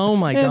 that is. Yeah. Oh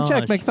my and gosh.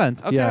 check makes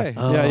sense. Okay. Yeah.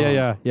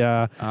 Oh.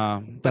 Yeah.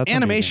 But That's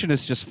animation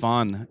is just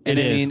fun. It And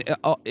I is.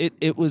 mean,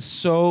 it was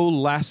so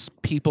less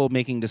people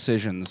making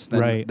decisions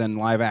Right. than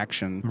live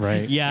action.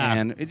 Right. Yeah.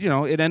 And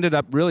it ended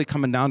up really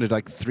coming down to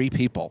like 3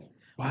 people.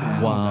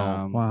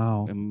 Wow.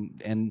 Wow.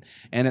 And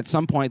at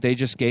some point they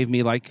just gave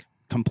me like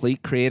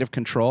complete creative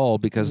control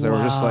because they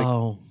were just like,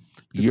 Wow.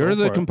 "You're go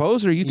the for it."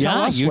 composer. You tell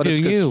Yeah, us you what do it's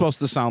you. supposed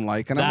to sound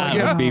like." And That I'm like,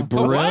 "Yeah, would be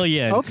what?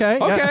 brilliant. Okay.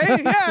 Okay,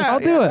 yeah, I'll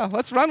do yeah, it.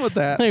 Let's run with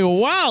that." Like,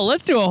 wow,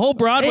 let's do a whole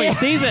Broadway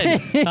season.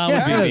 That would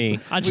Yes. be me.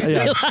 I just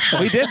Yeah. realized.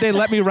 We did. They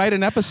let me write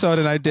an episode,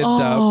 and I did.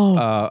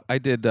 Oh. I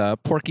did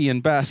Porky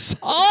and Bess.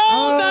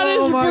 Oh, that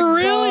Oh is my God.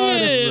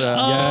 brilliant.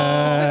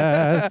 Yeah.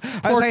 Yes. I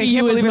was Porky, like, I can't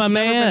you is believe my it's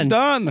never been man.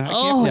 done. I Oh.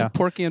 can't believe Yeah.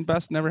 Porky and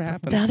Bess never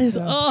happened. That is,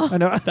 I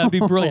know. that'd be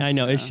brilliant. I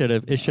know it should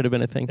have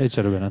been a thing. It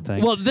should have been a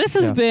thing. Well, this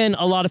has Yeah. been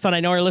a lot of fun. I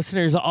know our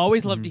listeners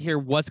always love to hear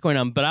what's going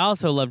on, but I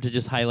also love to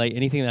just highlight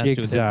anything that has to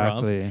do with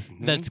exactly.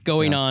 improv that's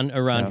going Yeah. on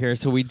around Yeah. here.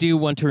 So we do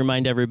want to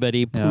remind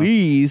everybody, Yeah.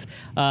 please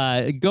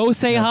go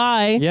say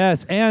hi.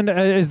 Yes, and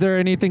is there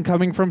anything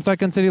coming from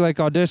Second City, like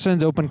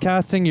auditions, open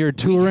casting? You're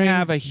touring.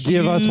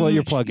 Give us what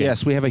you're plugging.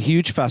 Yes, we have a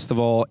huge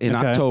festival in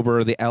Okay.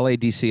 October, the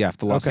LADCF,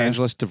 the Los Okay.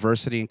 Angeles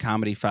Diversity and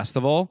Comedy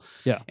Festival.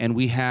 Yeah. And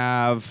we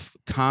have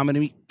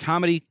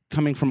comedy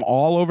coming from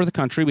all over the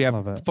country. We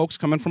Love have it. folks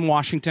coming from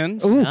Washington.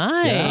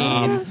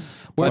 Nice.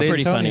 We're But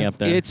pretty it's- funny up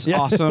there. It's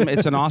awesome.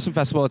 It's an awesome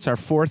festival. It's our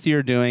 4th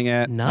year doing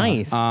it.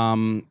 Nice.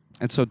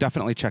 And so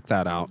definitely check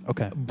that out.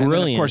 Okay. And then,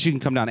 Brilliant. of course, you can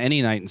come down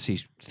any night and see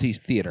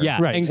theater.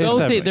 Yeah, Right, and go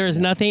exactly. see. There's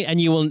nothing,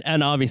 and you will,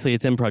 and obviously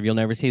it's improv. You'll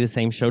never see the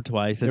same show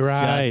twice. It's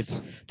Right.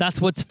 just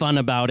that's what's fun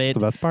about it.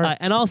 the best part.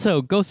 And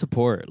also go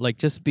support. Like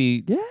just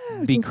be Yeah,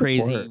 be go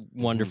crazy, support.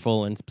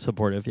 wonderful, and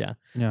supportive. Yeah,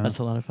 Yeah. that's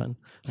a lot of fun.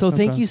 So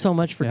thank okay. you so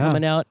much for Yeah.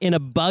 coming out in a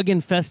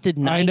bug-infested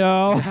night. I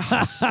know.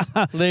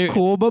 They're-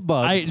 Cool, but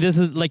bugs. This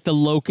is like the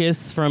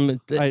locusts from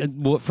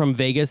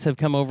Vegas have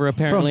come over.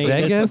 Apparently, from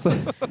It's-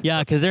 Vegas. yeah,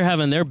 because they're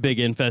having their big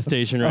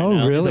infestation right Oh, now.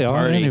 It's really? a Oh, I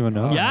party. didn't even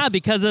know. Yeah,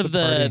 because of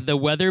party. the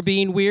weather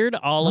being weird,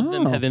 all of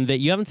them Oh. have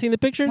invaded. You haven't seen the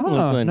pictures? Oh,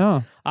 Listen,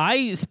 no.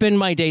 I spend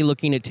my day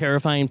looking at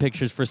terrifying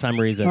pictures for some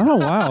reason. Oh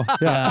wow.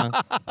 Yeah.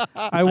 Yeah.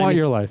 I want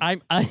your life.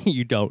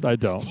 You don't. I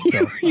don't.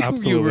 You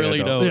Absolutely,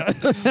 really I don't.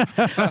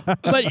 Yeah.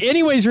 But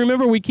anyways,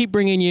 remember we keep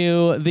bringing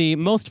you the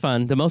most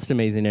fun, the most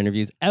amazing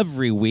interviews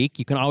every week.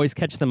 You can always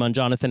catch them on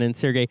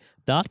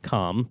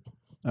jonathanandsergey.com.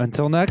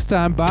 Until next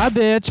time. Bye,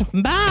 bitch.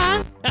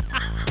 Bye.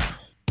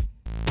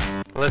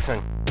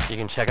 Listen, you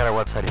can check out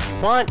our website if you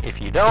want.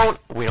 If you don't,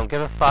 we don't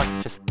give a fuck.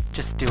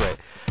 Just do it.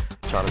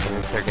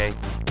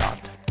 JonathanandSergey.com.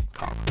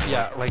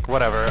 Yeah, like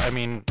whatever. I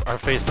mean, our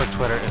Facebook,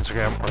 Twitter,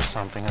 Instagram, or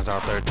something is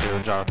out there too.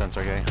 Jonathan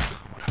Sergey.